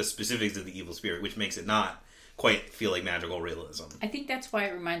dealing with the specifics of the evil spirit, which makes it not quite feel like magical realism. I think that's why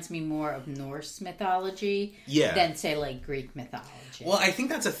it reminds me more of Norse mythology than, say, like Greek mythology. Well, I think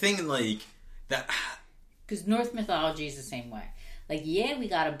that's a thing, like, that... Because Norse mythology is the same way. Like, yeah, we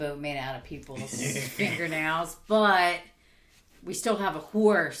got a boat made out of people's fingernails, but we still have a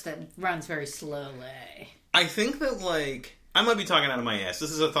horse that runs very slowly. I think that, like... I might be talking out of my ass.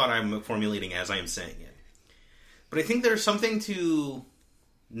 This is a thought I'm formulating as I am saying it. But I think there's something to...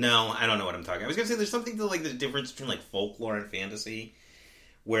 No, I don't know what I'm talking. I was going to say there's something to like the difference between like folklore and fantasy,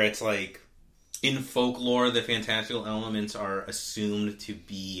 where it's like in folklore the fantastical elements are assumed to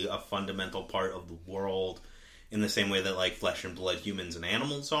be a fundamental part of the world in the same way that like flesh and blood humans and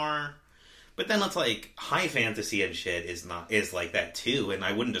animals are. But then it's like high fantasy and shit is like that too, and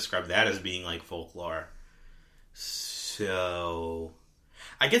I wouldn't describe that as being like folklore. So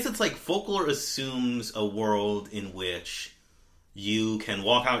I guess it's like folklore assumes a world in which you can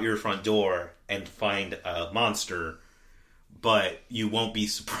walk out your front door and find a monster, but you won't be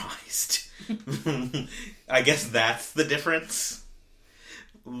surprised. I guess that's the difference.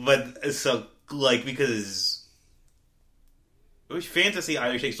 But, so, like, because fantasy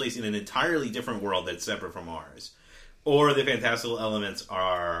either takes place in an entirely different world that's separate from ours, or the fantastical elements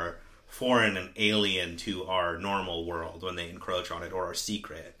are foreign and alien to our normal world when they encroach on it, or are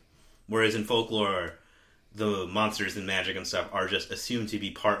secret. Whereas in folklore, the monsters and magic and stuff are just assumed to be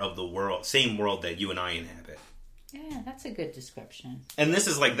part of the same world that you and I inhabit. Yeah, that's a good description. And this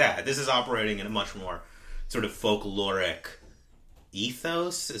is like that. This is operating in a much more sort of folkloric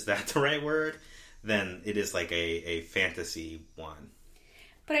ethos, is that the right word? Than it is like a fantasy one.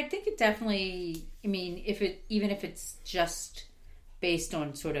 But I think it definitely, even if it's just based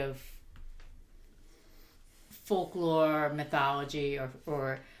on sort of folklore, mythology,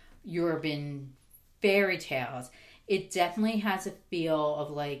 or urban fairy tales, it definitely has a feel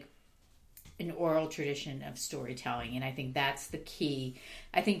of like an oral tradition of storytelling, and I think that's the key.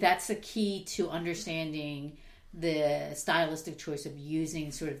 I think that's the key to understanding the stylistic choice of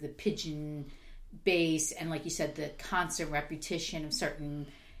using sort of the pigeon base and, like you said, the constant repetition of certain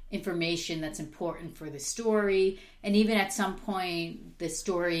information that's important for the story. And even at some point, the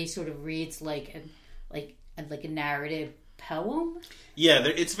story sort of reads like a narrative poem. Yeah,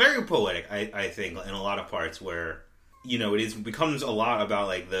 it's very poetic, I think, in a lot of parts where, you know, it becomes a lot about,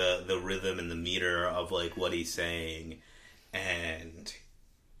 like, the rhythm and the meter of, like, what he's saying. And,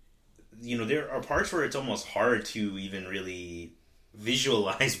 you know, there are parts where it's almost hard to even really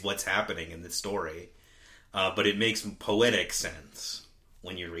visualize what's happening in the story. But it makes poetic sense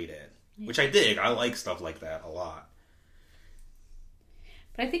when you read it, which I dig. I like stuff like that a lot.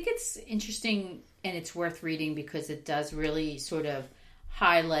 But I think it's interesting and it's worth reading because it does really sort of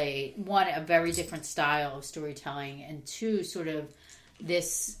highlight, one, a very different style of storytelling, and two, sort of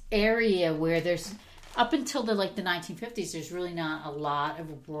this area where there's, up until the 1950s, there's really not a lot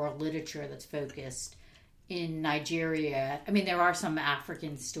of world literature that's focused in Nigeria. I mean, there are some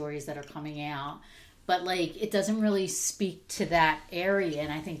African stories that are coming out, but it doesn't really speak to that area.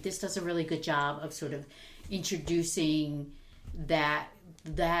 And I think this does a really good job of sort of introducing that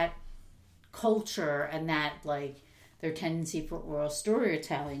culture and that their tendency for oral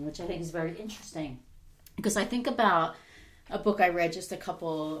storytelling, which I think is very interesting. Because I think about a book I read just a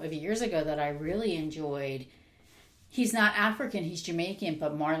couple of years ago that I really enjoyed. He's not African, he's Jamaican,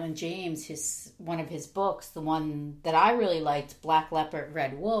 but Marlon James, one of his books, the one that I really liked, Black Leopard,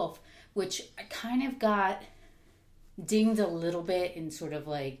 Red Wolf, which I kind of got dinged a little bit in sort of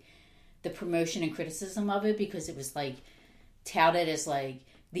the promotion and criticism of it, because it was touted as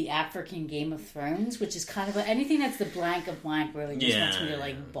the African Game of Thrones, which is kind of anything that's the blank of blank really just wants me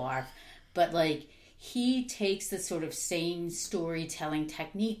to barf. But he takes this sort of sane storytelling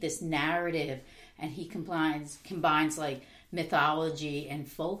technique, this narrative, and he combines mythology and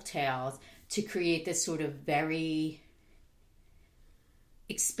folk tales to create this sort of very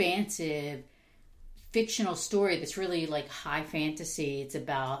expansive fictional story that's really high fantasy. It's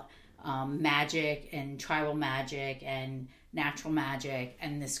about magic and tribal magic and natural magic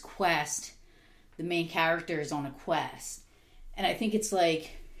and this quest. The main character is on a quest, and I think it's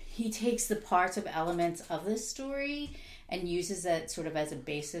he takes the parts of elements of this story and uses that sort of as a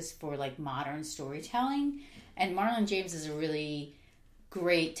basis for modern storytelling. And Marlon James is a really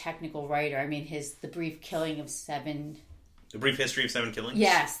great technical writer. I mean, The Brief History of 7 Killings?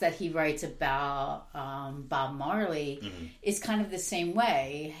 Yes, that he writes about Bob Marley is kind of the same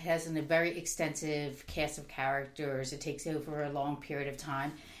way. It has a very extensive cast of characters. It takes over a long period of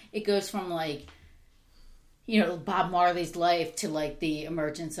time. It goes from Bob Marley's life to the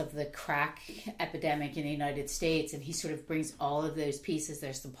emergence of the crack epidemic in the United States, and he sort of brings all of those pieces.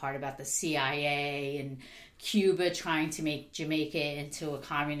 There's the part about the CIA and Cuba trying to make Jamaica into a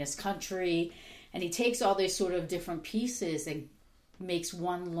communist country. And he takes all these sort of different pieces and makes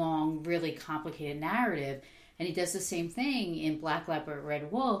one long, really complicated narrative. And he does the same thing in Black Leopard,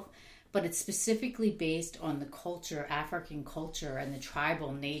 Red Wolf, but it's specifically based on the culture, African culture, and the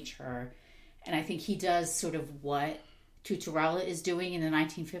tribal nature. And I think he does sort of what Tutorella is doing in the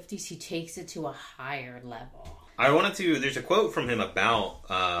 1950s. He takes it to a higher level. There's a quote from him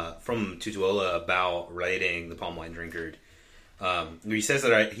from Tutuola about writing The Palm Wine Drinkard. He says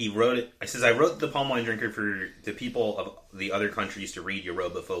that he wrote it. I wrote The Palm Wine Drinker for the people of the other countries to read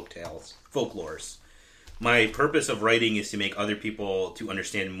Yoruba folklores. My purpose of writing is to make other people to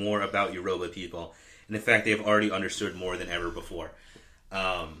understand more about Yoruba people, and in fact, they have already understood more than ever before.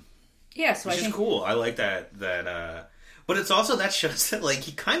 Which is cool. I like that. But it's also that shows that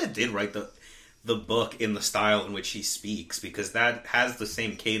he kind of did write the book in the style in which he speaks, because that has the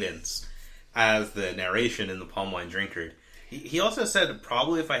same cadence as the narration in The Palm Wine Drinkard. He also said,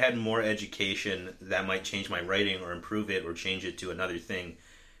 probably if I had more education, that might change my writing or improve it or change it to another thing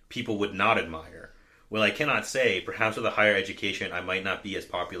people would not admire. Well, I cannot say. Perhaps with a higher education, I might not be as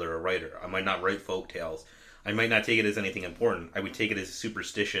popular a writer. I might not write folk tales. I might not take it as anything important. I would take it as a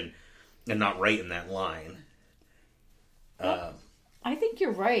superstition and not write in that line. I think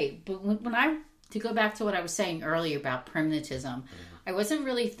you're right. But to go back to what I was saying earlier about primitivism, I wasn't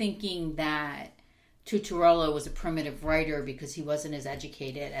really thinking that Tutorella was a primitive writer because he wasn't as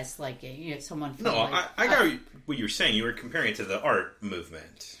educated as someone from I got what you were saying. You were comparing it to the art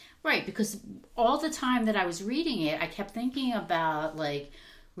movement. Right, because all the time that I was reading it, I kept thinking about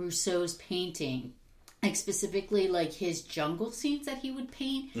Rousseau's painting, specifically his jungle scenes that he would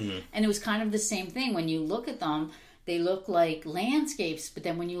paint. And it was kind of the same thing. When you look at them, they look like landscapes, but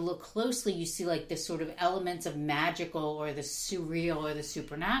then when you look closely, you see this sort of elements of magical or the surreal or the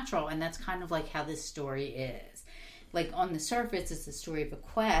supernatural, and that's kind of how this story is. On the surface, it's the story of a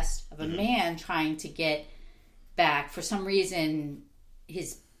quest of a man trying to get back. For some reason,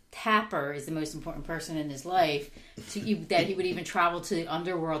 his tapper is the most important person in his life, that he would even travel to the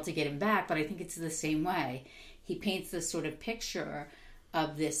underworld to get him back. But I think it's the same way. He paints this sort of picture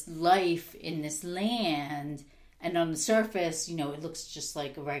of this life in this land, and on the surface, you know, it looks just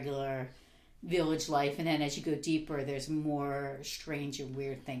like a regular village life, and then as you go deeper, there's more strange and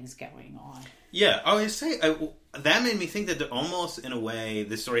weird things going on. Yeah, I would say that made me think that almost in a way,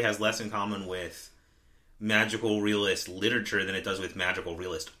 this story has less in common with magical realist literature than it does with magical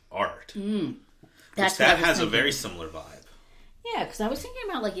realist art. That has a very similar vibe. Yeah, because I was thinking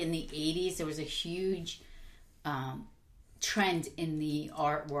about, like, in the 80s, there was a huge trend in the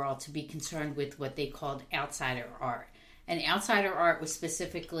art world to be concerned with what they called outsider art. And outsider art was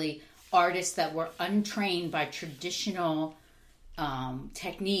specifically artists that were untrained by traditional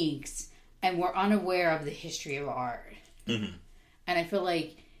techniques and were unaware of the history of art. Mm-hmm. And I feel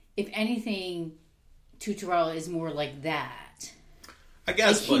like, if anything, Tutorella is more like that. I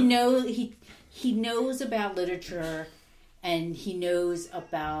guess. Like he knows about literature and he knows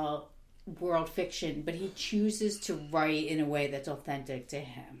about world fiction, but he chooses to write in a way that's authentic to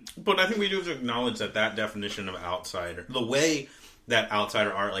him. But I think we do have to acknowledge that definition of outsider, the way that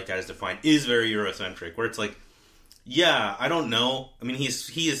outsider art like that is defined, is very Eurocentric, where it's like, yeah, I don't know. I mean, he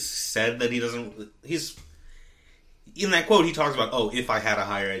has said that he doesn't. He's in that quote. He talks about, oh, if I had a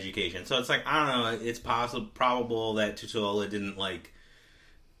higher education. So it's like, I don't know. It's probable that Tutuola didn't like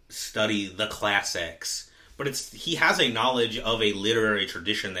study the classics, but he has a knowledge of a literary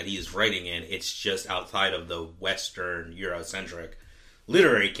tradition that he is writing in. It's just outside of the Western Eurocentric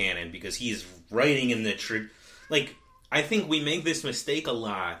literary canon, because he's writing in the like. I think we make this mistake a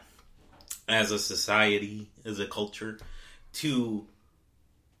lot as a society, as a culture, to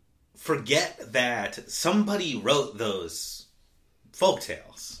forget that somebody wrote those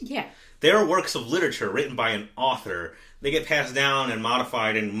folktales. Yeah. They're works of literature written by an author. They get passed down and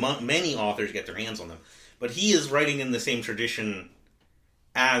modified, and many authors get their hands on them. But he is writing in the same tradition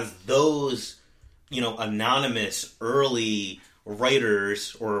as those, you know, anonymous early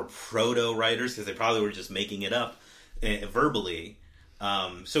writers or proto-writers, because they probably were just making it up verbally.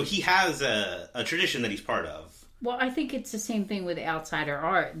 So he has a tradition that he's part of. Well, I think it's the same thing with outsider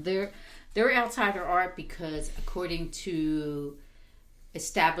art. They're outsider art because, according to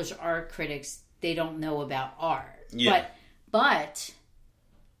established art critics, they don't know about art. Yeah. But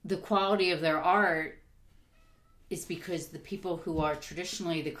the quality of their art is because the people who are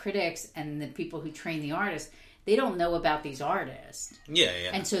traditionally the critics and the people who train the artists, they don't know about these artists. Yeah.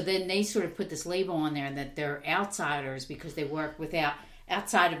 And so then they sort of put this label on there that they're outsiders because they work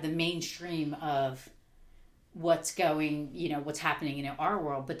outside of the mainstream of what's happening in our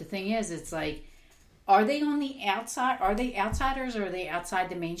world. But the thing is, it's like, are they on the outside? Are they outsiders, or are they outside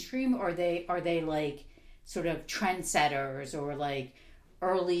the mainstream? Or are they like sort of trendsetters, or like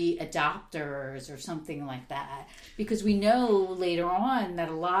early adopters, or something like that? Because we know later on that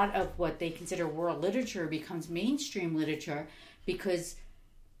a lot of what they consider world literature becomes mainstream literature, because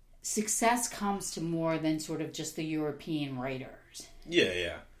success comes to more than sort of just the European writers.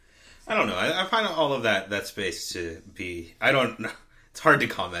 Yeah. I don't know. I find all of that space to be... I don't know. It's hard to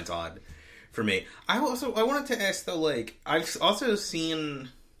comment on for me. I wanted to ask, though, like, I've also seen,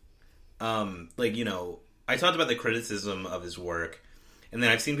 like, you know, I talked about the criticism of his work, and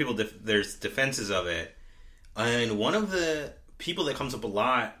then I've seen people, there's defenses of it. And one of the people that comes up a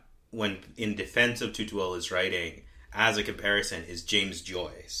lot when in defense of Tutuola's writing, as a comparison, is James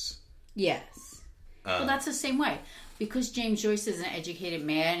Joyce. Yes. Well, that's the same way. Because James Joyce is an educated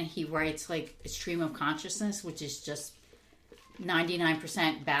man, he writes like a stream of consciousness, which is just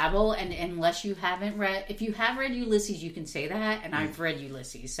 99% babble. And unless you haven't read, if you have read Ulysses, you can say that. And I've read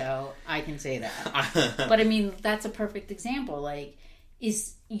Ulysses, so I can say that. But I mean, that's a perfect example. Like,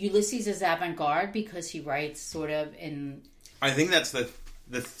 is Ulysses as avant-garde because he writes sort of in... I think that's the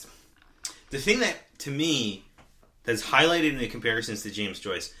thing that, to me, that's highlighted in the comparisons to James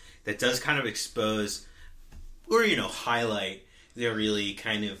Joyce, that does kind of expose... or, you know, highlight their really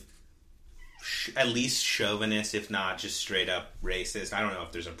kind of at least chauvinist, if not just straight up racist. I don't know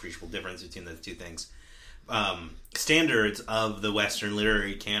if there's an appreciable difference between the two things. Standards of the Western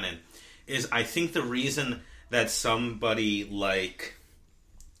literary canon is, I think, the reason that somebody like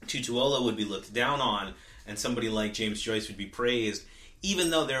Tutuola would be looked down on and somebody like James Joyce would be praised,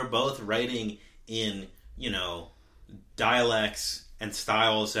 even though they're both writing in, you know, dialects and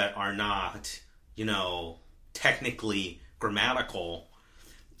styles that are not, you know, technically grammatical,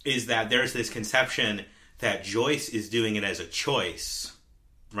 is that there's this conception that Joyce is doing it as a choice,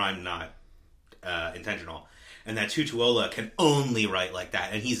 rhyme not intentional, and that Tutuola can only write like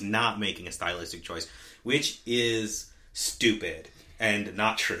that, and he's not making a stylistic choice, which is stupid and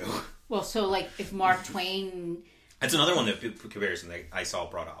not true. Well, so, like, if Mark Twain... That's another one that comparison that I saw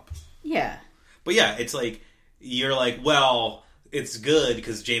brought up. Yeah. But yeah, it's like, you're like, well, it's good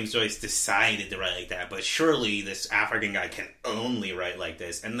because James Joyce decided to write like that, but surely this African guy can only write like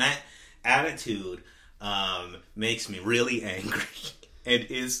this. And that attitude makes me really angry and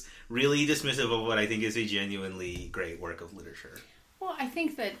is really dismissive of what I think is a genuinely great work of literature. Well, I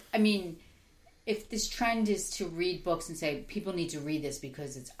think that, I mean, if this trend is to read books and say people need to read this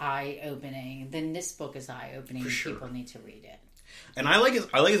because it's eye-opening, then this book is eye-opening and sure. People need to read it. And I like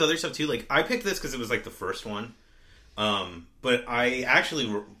his other stuff too. Like, I picked this because it was like the first one. But I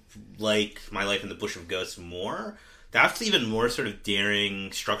actually like My Life in the Bush of Ghosts more. That's even more sort of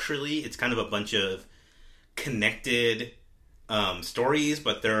daring structurally. It's kind of a bunch of connected stories,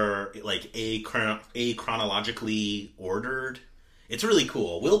 but they're like a chronologically ordered. It's really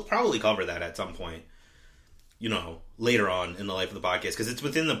cool. We'll probably cover that at some point, you know, later on in the life of the podcast, because it's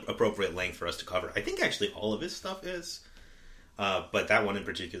within the appropriate length for us to cover. I think actually all of his stuff is, but that one in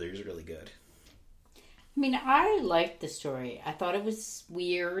particular is really good. I mean, I liked the story. I thought it was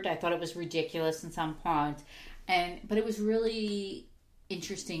weird. I thought it was ridiculous in some points, but it was really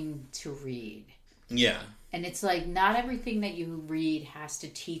interesting to read. Yeah. And it's like, not everything that you read has to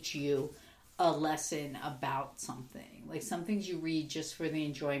teach you a lesson about something. Like, some things you read just for the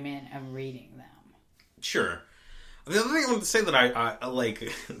enjoyment of reading them. Sure. The other thing I want to say that I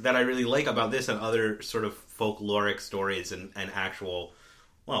like, that I really like about this and other sort of folkloric stories and actual,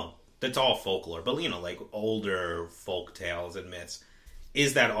 well, that's all folklore, but, you know, like older folk tales and myths,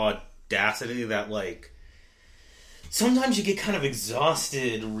 is that audacity that, like, sometimes you get kind of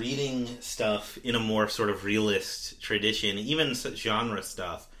exhausted reading stuff in a more sort of realist tradition, even genre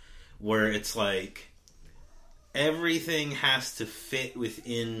stuff, where it's like everything has to fit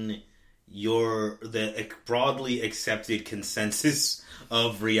within the broadly accepted consensus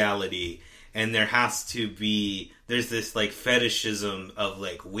of reality, and there's this like fetishism of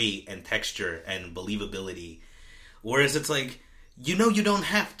like weight and texture and believability, whereas it's like, you know, you don't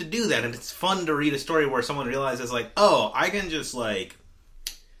have to do that, and it's fun to read a story where someone realizes like, oh, I can just like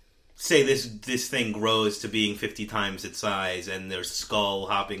say this thing grows to being 50 times its size, and there's skull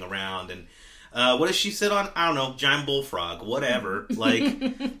hopping around, and what does she sit on? I don't know, giant bullfrog, whatever. Like,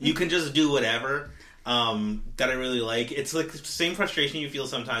 you can just do whatever. That I really like. It's like the same frustration you feel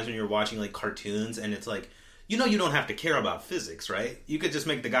sometimes when you're watching like cartoons, and it's like, you know, you don't have to care about physics, right? You could just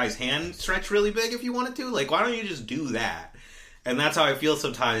make the guy's hand stretch really big if you wanted to. Like, why don't you just do that? And that's how I feel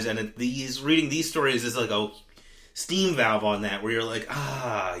sometimes. And reading these stories is like a steam valve on that, where you're like,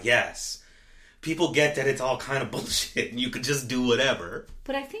 yes, people get that it's all kind of bullshit, and you could just do whatever.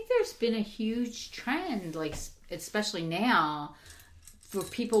 But I think there's been a huge trend, like especially now, for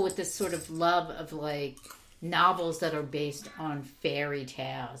people with this sort of love of like novels that are based on fairy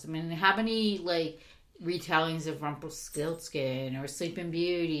tales. I mean, how many like retellings of Rumpelstiltskin or Sleeping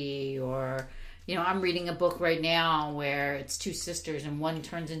Beauty, or, you know, I'm reading a book right now where it's two sisters and one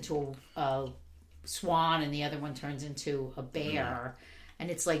turns into a swan and the other one turns into a bear, and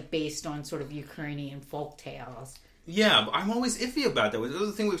it's like based on sort of Ukrainian folk tales. Yeah, but I'm always iffy about that. This is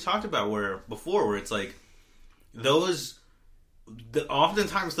the thing we've talked about where it's like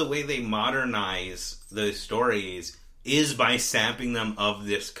oftentimes the way they modernize those stories is by sapping them of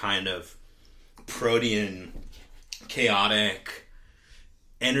this kind of protean, chaotic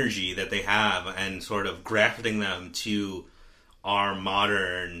energy that they have and sort of grafting them to our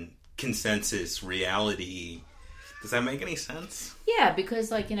modern consensus reality. Does that make any sense? Yeah, because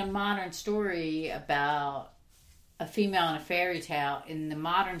like in a modern story about a female in a fairy tale, in the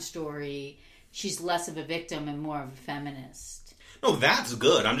modern story, she's less of a victim and more of a feminist. No, that's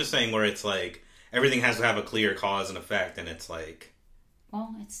good. I'm just saying where it's like everything has to have a clear cause and effect, and it's like...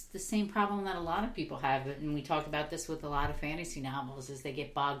 Well, it's the same problem that a lot of people have, and we talk about this with a lot of fantasy novels, is they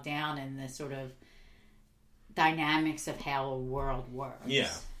get bogged down in the sort of dynamics of how a world works.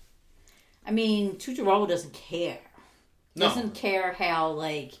 Yeah. I mean, Tutuola doesn't care. No. Doesn't care how,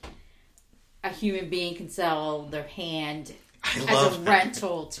 like, a human being can sell their hand as a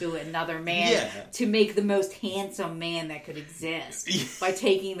rental to another man to make the most handsome man that could exist by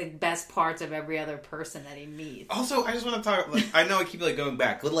taking the best parts of every other person that he meets. Also, I just want to talk, like, I know I keep like going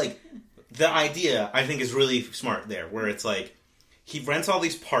back, but like the idea I think is really smart there, where it's like he rents all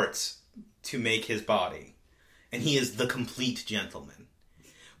these parts to make his body, and he is the complete gentleman.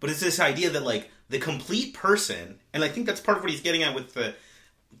 But it's this idea that like the complete person, and I think that's part of what he's getting at with the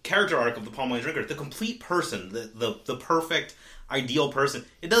character arc of the Palm Wine Drinker, the complete person, the perfect ideal person.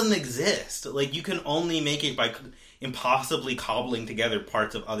 It doesn't exist. Like, you can only make it by impossibly cobbling together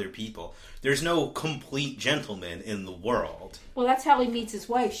parts of other people. There's no complete gentleman in the world. Well, that's how he meets his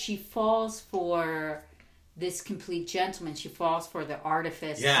wife. She falls for this complete gentleman. She falls for the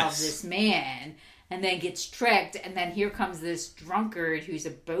artifice of this man, and then gets tricked. And then here comes this drunkard who's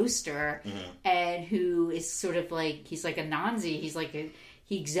a boaster, and who is sort of like, he's like a Nazi. He's like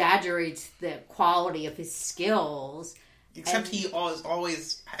he exaggerates the quality of his skills. Except he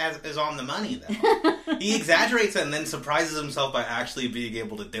always is on the money, though. He exaggerates it and then surprises himself by actually being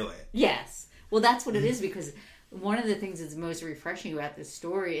able to do it. Yes. Well, that's what it is, because one of the things that's most refreshing about this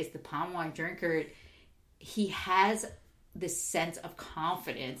story is the palm wine drinker. He has this sense of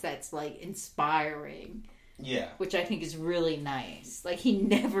confidence that's, like, inspiring. Yeah. Which I think is really nice. Like, he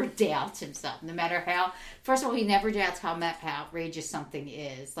never doubts himself, no matter how... First of all, he never doubts how outrageous something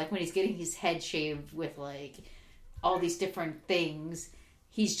is. Like, when he's getting his head shaved with, like, all these different things,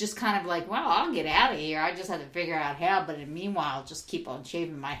 he's just kind of like, well, I'll get out of here. I just have to figure out how. But meanwhile, I'll just keep on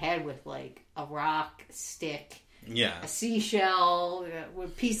shaving my head with, like, a rock, stick, a seashell, a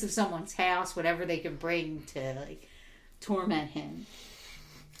piece of someone's house, whatever they can bring to, like, torment him.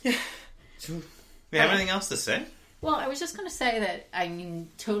 Yeah. Do you have anything else to say? Well, I was just going to say that, I mean,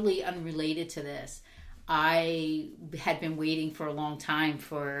 totally unrelated to this, I had been waiting for a long time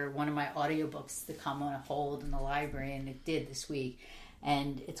for one of my audiobooks to come on hold in the library, and it did this week.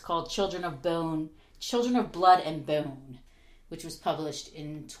 And it's called Children of Blood and Bone, which was published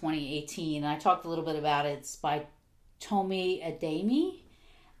in 2018. And I talked a little bit about it. It's by Tomi Adeyemi,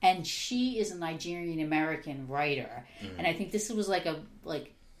 and she is a Nigerian-American writer. And I think this was like a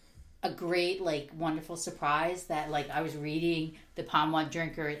great, like, wonderful surprise that, like, I was reading The Palm Wine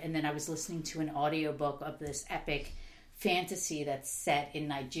Drinker, and then I was listening to an audiobook of this epic fantasy that's set in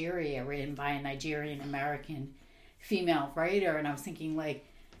Nigeria, written by a Nigerian-American female writer, and I was thinking, like,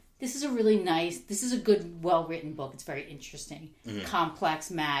 this is a good, well-written book. It's very interesting. Complex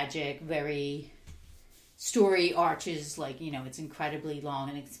magic, very story arches, like, you know, it's incredibly long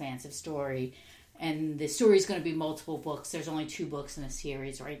and expansive story. And the story is going to be multiple books. There's only 2 books in the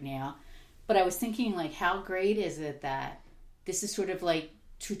series right now. But I was thinking, like, how great is it that this is sort of like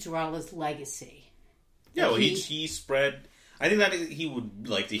Tutarala's legacy? Yeah, well, he spread... I think that he would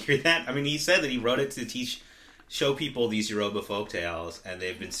like to hear that. I mean, he said that he wrote it to show people these Yoruba folktales, and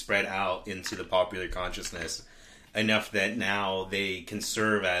they've been spread out into the popular consciousness enough that now they can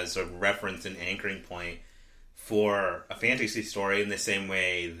serve as a reference and anchoring point for a fantasy story in the same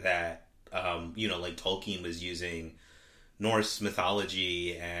way that like Tolkien was using Norse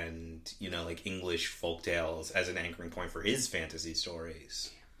mythology and, like English folktales as an anchoring point for his fantasy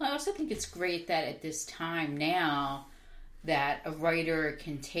stories. Well, I also think it's great that at this time now that a writer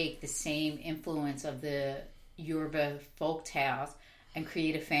can take the same influence of the Yoruba folktales and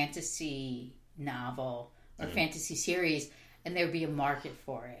create a fantasy novel or fantasy series, and there'd be a market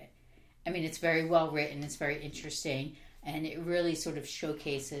for it. I mean, it's very well written, it's very interesting, and it really sort of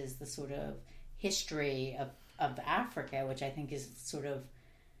showcases the sort of history of Africa, which I think is sort of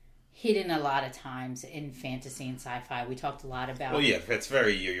hidden a lot of times in fantasy and sci-fi. We talked a lot about... Well, yeah, it's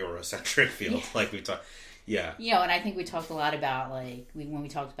very Eurocentric field, yeah. like we talked... Yeah. And I think we talked a lot about, like, when we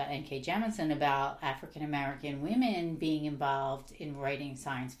talked about N.K. Jemisin, about African-American women being involved in writing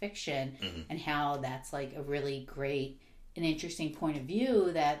science fiction, and how that's, like, a really great and interesting point of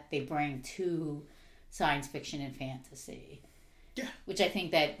view that they bring to science fiction and fantasy. Yeah. Which I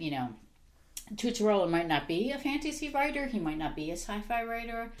think that, Tutarala might not be a fantasy writer, he might not be a sci-fi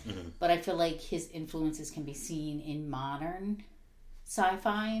writer, but I feel like his influences can be seen in modern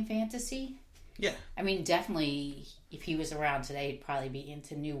sci-fi and fantasy. Yeah. I mean, definitely, if he was around today, he'd probably be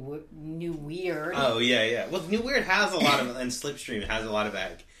into New Weird. Oh, yeah. Well, New Weird has a lot of, and Slipstream has a lot of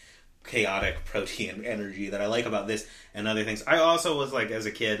that chaotic protein energy that I like about this and other things. I also was, like, as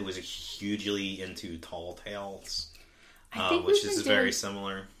a kid, was hugely into Tall Tales, which is very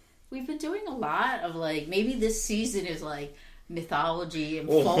similar. We've been doing a lot of, like, maybe this season is, like, mythology and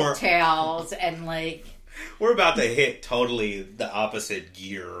folk tales and, like... We're about to hit totally the opposite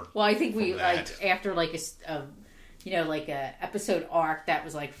gear. Well, I think we, like, after, like, a episode arc that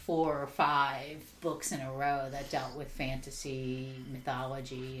was, like, 4 or 5 books in a row that dealt with fantasy,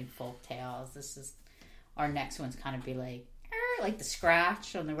 mythology, and folk tales. This is... Our next one's kind of be, like the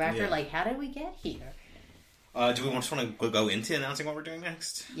scratch on the record. Yeah. Like, how did we get here? Do we just want to go into announcing what we're doing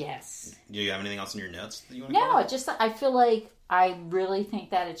next? Yes. Do you have anything else in your notes that you want to cover? I feel like I really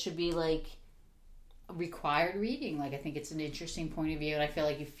think that it should be, like, required reading. Like, I think it's an interesting point of view, and I feel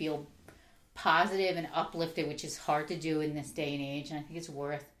like you feel positive and uplifted, which is hard to do in this day and age, and I think it's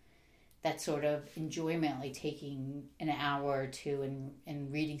worth that sort of enjoyment, like taking an hour or two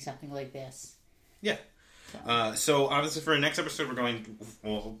and reading something like this. Yeah. So obviously for our next episode,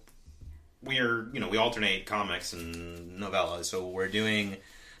 we alternate comics and novellas. So we're doing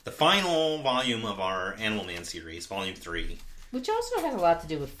the final volume of our Animal Man series, Volume 3. Which also has a lot to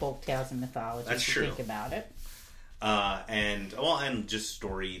do with folk tales and mythology, That's if you true. think about it. And just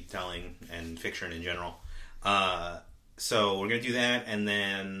storytelling and fiction in general. So we're going to do that, and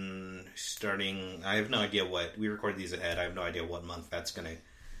then I have no idea we recorded these ahead, I have no idea what month that's going to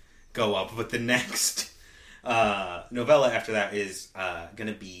go up, but the next novella after that is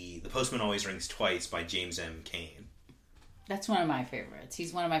going to be The Postman Always Rings Twice by James M. Cain. That's one of my favorites.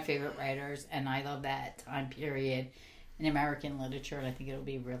 He's one of my favorite writers, and I love that time period in American literature, and I think it'll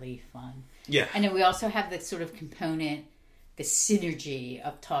be really fun. Yeah. And then we also have the sort of component, the synergy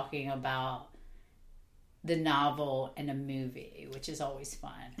of talking about the novel and a movie, which is always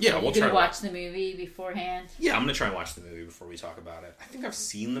fun. Yeah, we'll try to watch the movie beforehand. Yeah, I'm gonna try and watch the movie before we talk about it. I think I've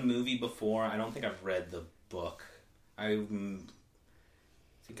seen the movie before. I don't think I've read the book. I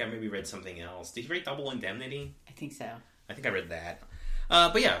think I maybe read something else. Did you read Double Indemnity? I think so. I think I read that.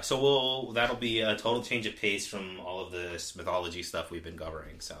 But yeah, so that'll be a total change of pace from all of this mythology stuff we've been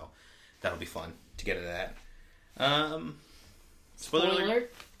covering. So that'll be fun to get into that. Spoiler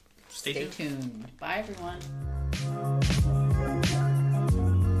alert. Stay tuned. Bye, everyone.